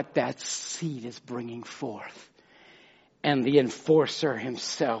and what that seed is bringing forth. And the enforcer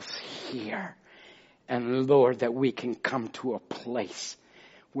himself here. And Lord, that we can come to a place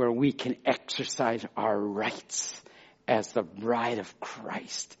where we can exercise our rights as the bride of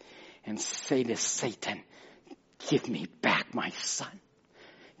Christ and say to Satan, give me back my son.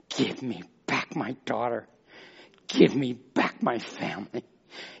 Give me back my daughter. Give me back my family.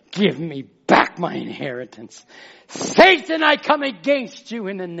 Give me back my inheritance. Satan, I come against you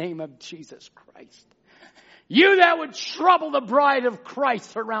in the name of Jesus Christ. You that would trouble the bride of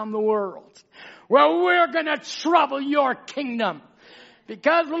Christ around the world. Well, we're going to trouble your kingdom.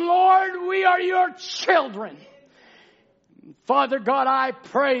 Because, Lord, we are your children. Father God, I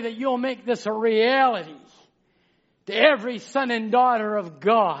pray that you'll make this a reality to every son and daughter of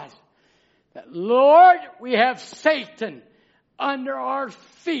God. That, Lord, we have Satan under our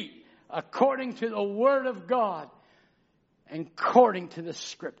feet according to the Word of God and according to the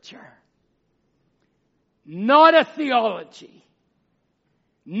Scripture. Not a theology,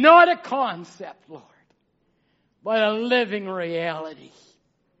 not a concept, Lord, but a living reality.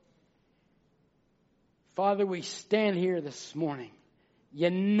 Father, we stand here this morning,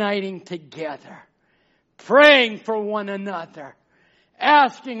 uniting together, praying for one another,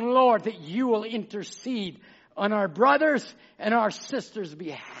 asking, Lord, that you will intercede on our brothers and our sisters'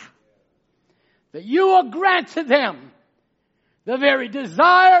 behalf. That you will grant to them the very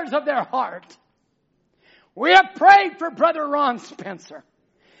desires of their heart. We have prayed for Brother Ron Spencer.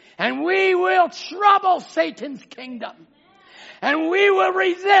 And we will trouble Satan's kingdom. And we will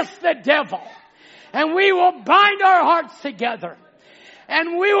resist the devil. And we will bind our hearts together.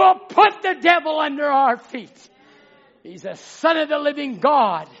 And we will put the devil under our feet. He's a son of the living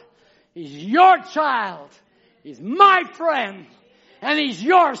God. He's your child. He's my friend. And he's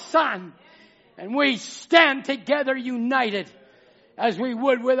your son. And we stand together united as we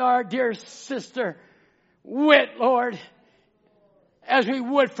would with our dear sister Whit, Lord, as we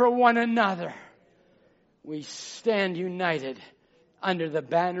would for one another. We stand united under the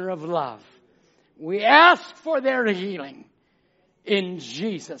banner of love. We ask for their healing in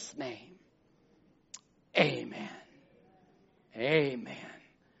Jesus' name. Amen. Amen.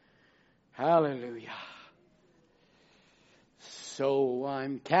 Hallelujah. So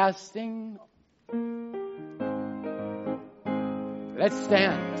I'm casting. Let's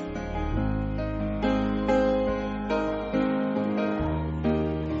stand.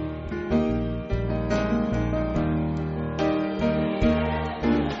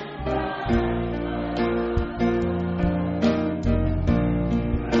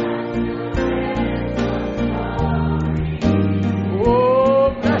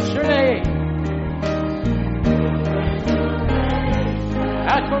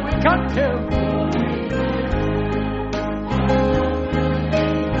 Come to.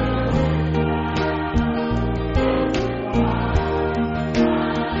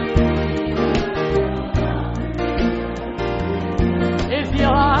 Is he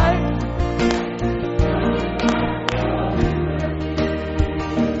alive?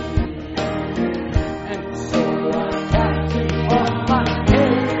 And so I'm catching on my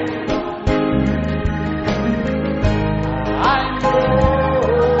head. I know.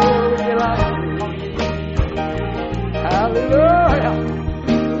 Hallelujah.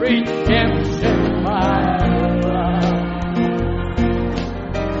 Redemption, my love.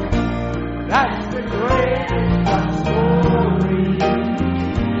 That's the greatest story.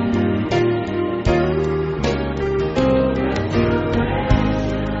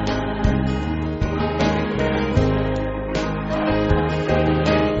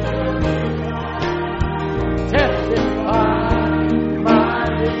 Testify, my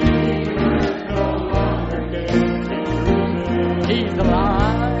Redeemer no longer dead. He's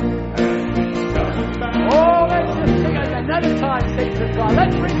alive. Oh, let's just sing it another time, saints of God.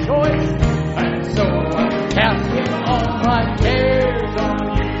 Let's rejoice. And so I'm casting all my cares on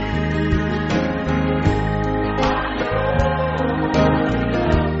you.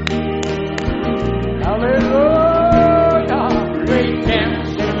 Hallelujah.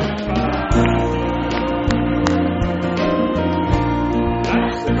 Redemption.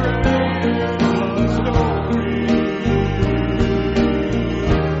 That's the greatest love story.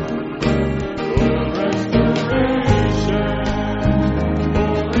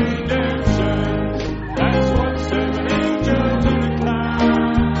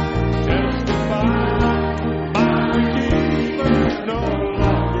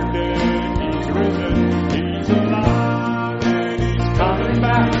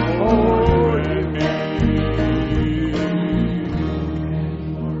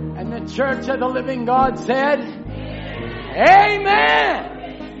 Church of the living God said,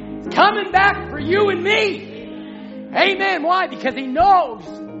 Amen. It's coming back for you and me. Amen. Why? Because he knows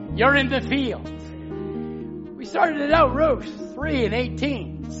you're in the field. We started it out, Ruth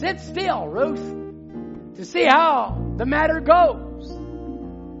 3:18. Sit still, Ruth, to see how the matter goes.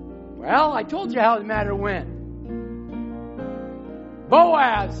 Well, I told you how the matter went.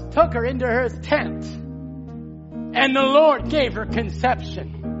 Boaz took her into his tent, and the Lord gave her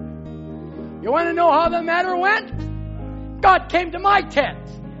conception. You want to know how the matter went? God came to my tent.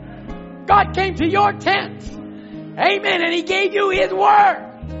 God came to your tent. Amen. And he gave you his word.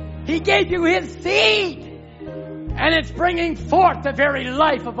 He gave you his seed. And it's bringing forth the very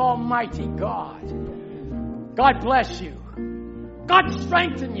life of Almighty God. God bless you. God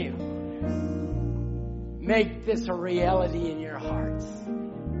strengthen you. Make this a reality in your hearts.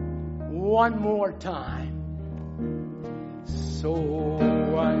 One more time. So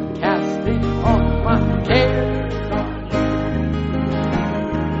I'm casting all my cares on you.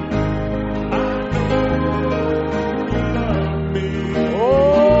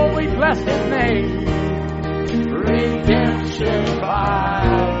 Oh, we bless his name. Redemption by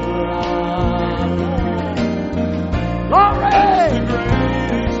love. Glory! That's the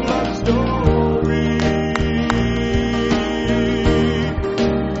greatest love story.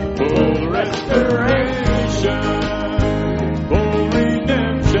 Full restoration.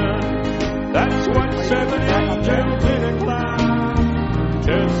 That's what 7 angels in a cloud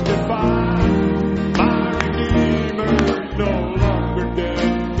testify. My Redeemer no longer dead.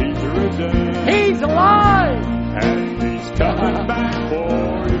 He's risen. He's alive. And he's coming back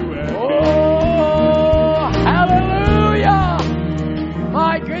for you and me. Oh, hallelujah.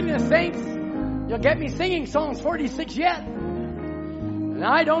 My goodness, saints. You'll get me singing Psalms 46 yet. And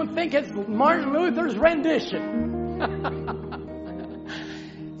I don't think it's Martin Luther's rendition.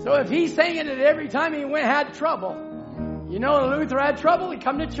 So if he sang it every time he had trouble, you know, Luther had trouble, he'd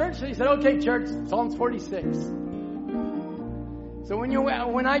come to church and he said, okay, church, Psalms 46. So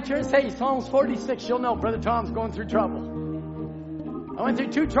when I say Psalms 46, you'll know Brother Tom's going through trouble. I went through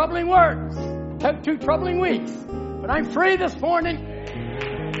 2 troubling words, 2 troubling weeks. But I'm free this morning.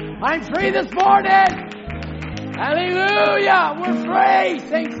 I'm free this morning. Hallelujah. We're free,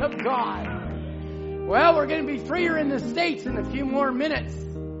 saints of God. Well, we're going to be freer in the States in a few more minutes.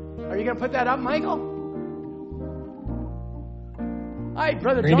 Are you going to put that up, Michael? Hi,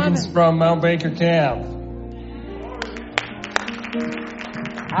 Brother Jonathan. Greetings from Mount Baker Camp.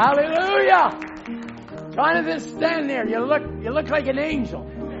 Hallelujah. Jonathan, stand there. You look like an angel.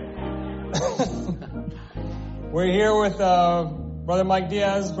 We're here with Brother Mike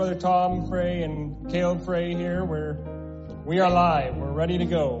Diaz, Brother Tom Frey, and Caleb Frey here. We are live. We're ready to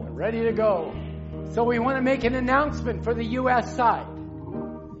go. Ready to go. So we want to make an announcement for the U.S. side.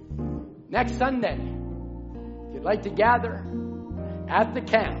 Next Sunday, if you'd like to gather at the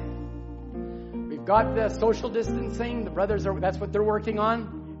camp, we've got the social distancing. The brothers that's what they're working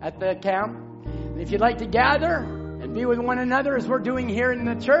on at the camp. And if you'd like to gather and be with one another as we're doing here in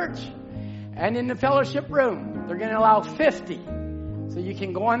the church and in the fellowship room, they're going to allow 50. So you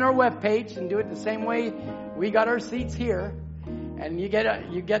can go on our webpage and do it the same way we got our seats here. And you get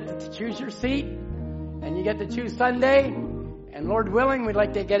to choose your seat, and you get to choose Sunday. And Lord willing, we'd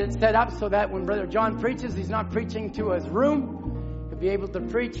like to get it set up so that when Brother John preaches, he's not preaching to his room. He'll be able to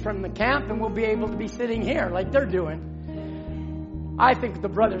preach from the camp, and we'll be able to be sitting here like they're doing. I think the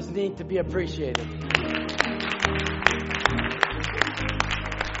brothers need to be appreciated.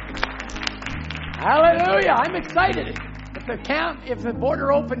 Hallelujah. I'm excited. If the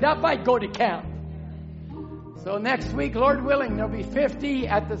border opened up, I'd go to camp. So next week, Lord willing, there'll be 50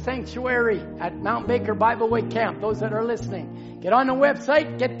 at the sanctuary at Mount Baker Bible Way Camp. Those that are listening, get on the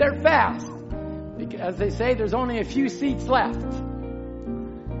website, get there fast. As they say, there's only a few seats left.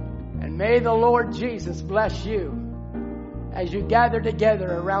 And may the Lord Jesus bless you as you gather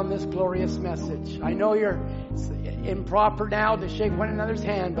together around this glorious message. I know you're improper now to shake one another's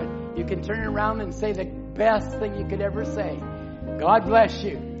hand, but you can turn around and say the best thing you could ever say. God bless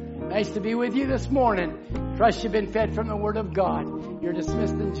you. Nice to be with you this morning. Trust you've been fed from the Word of God. You're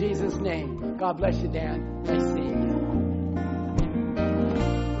dismissed in Jesus' name. God bless you, Dan. Nice seeing you.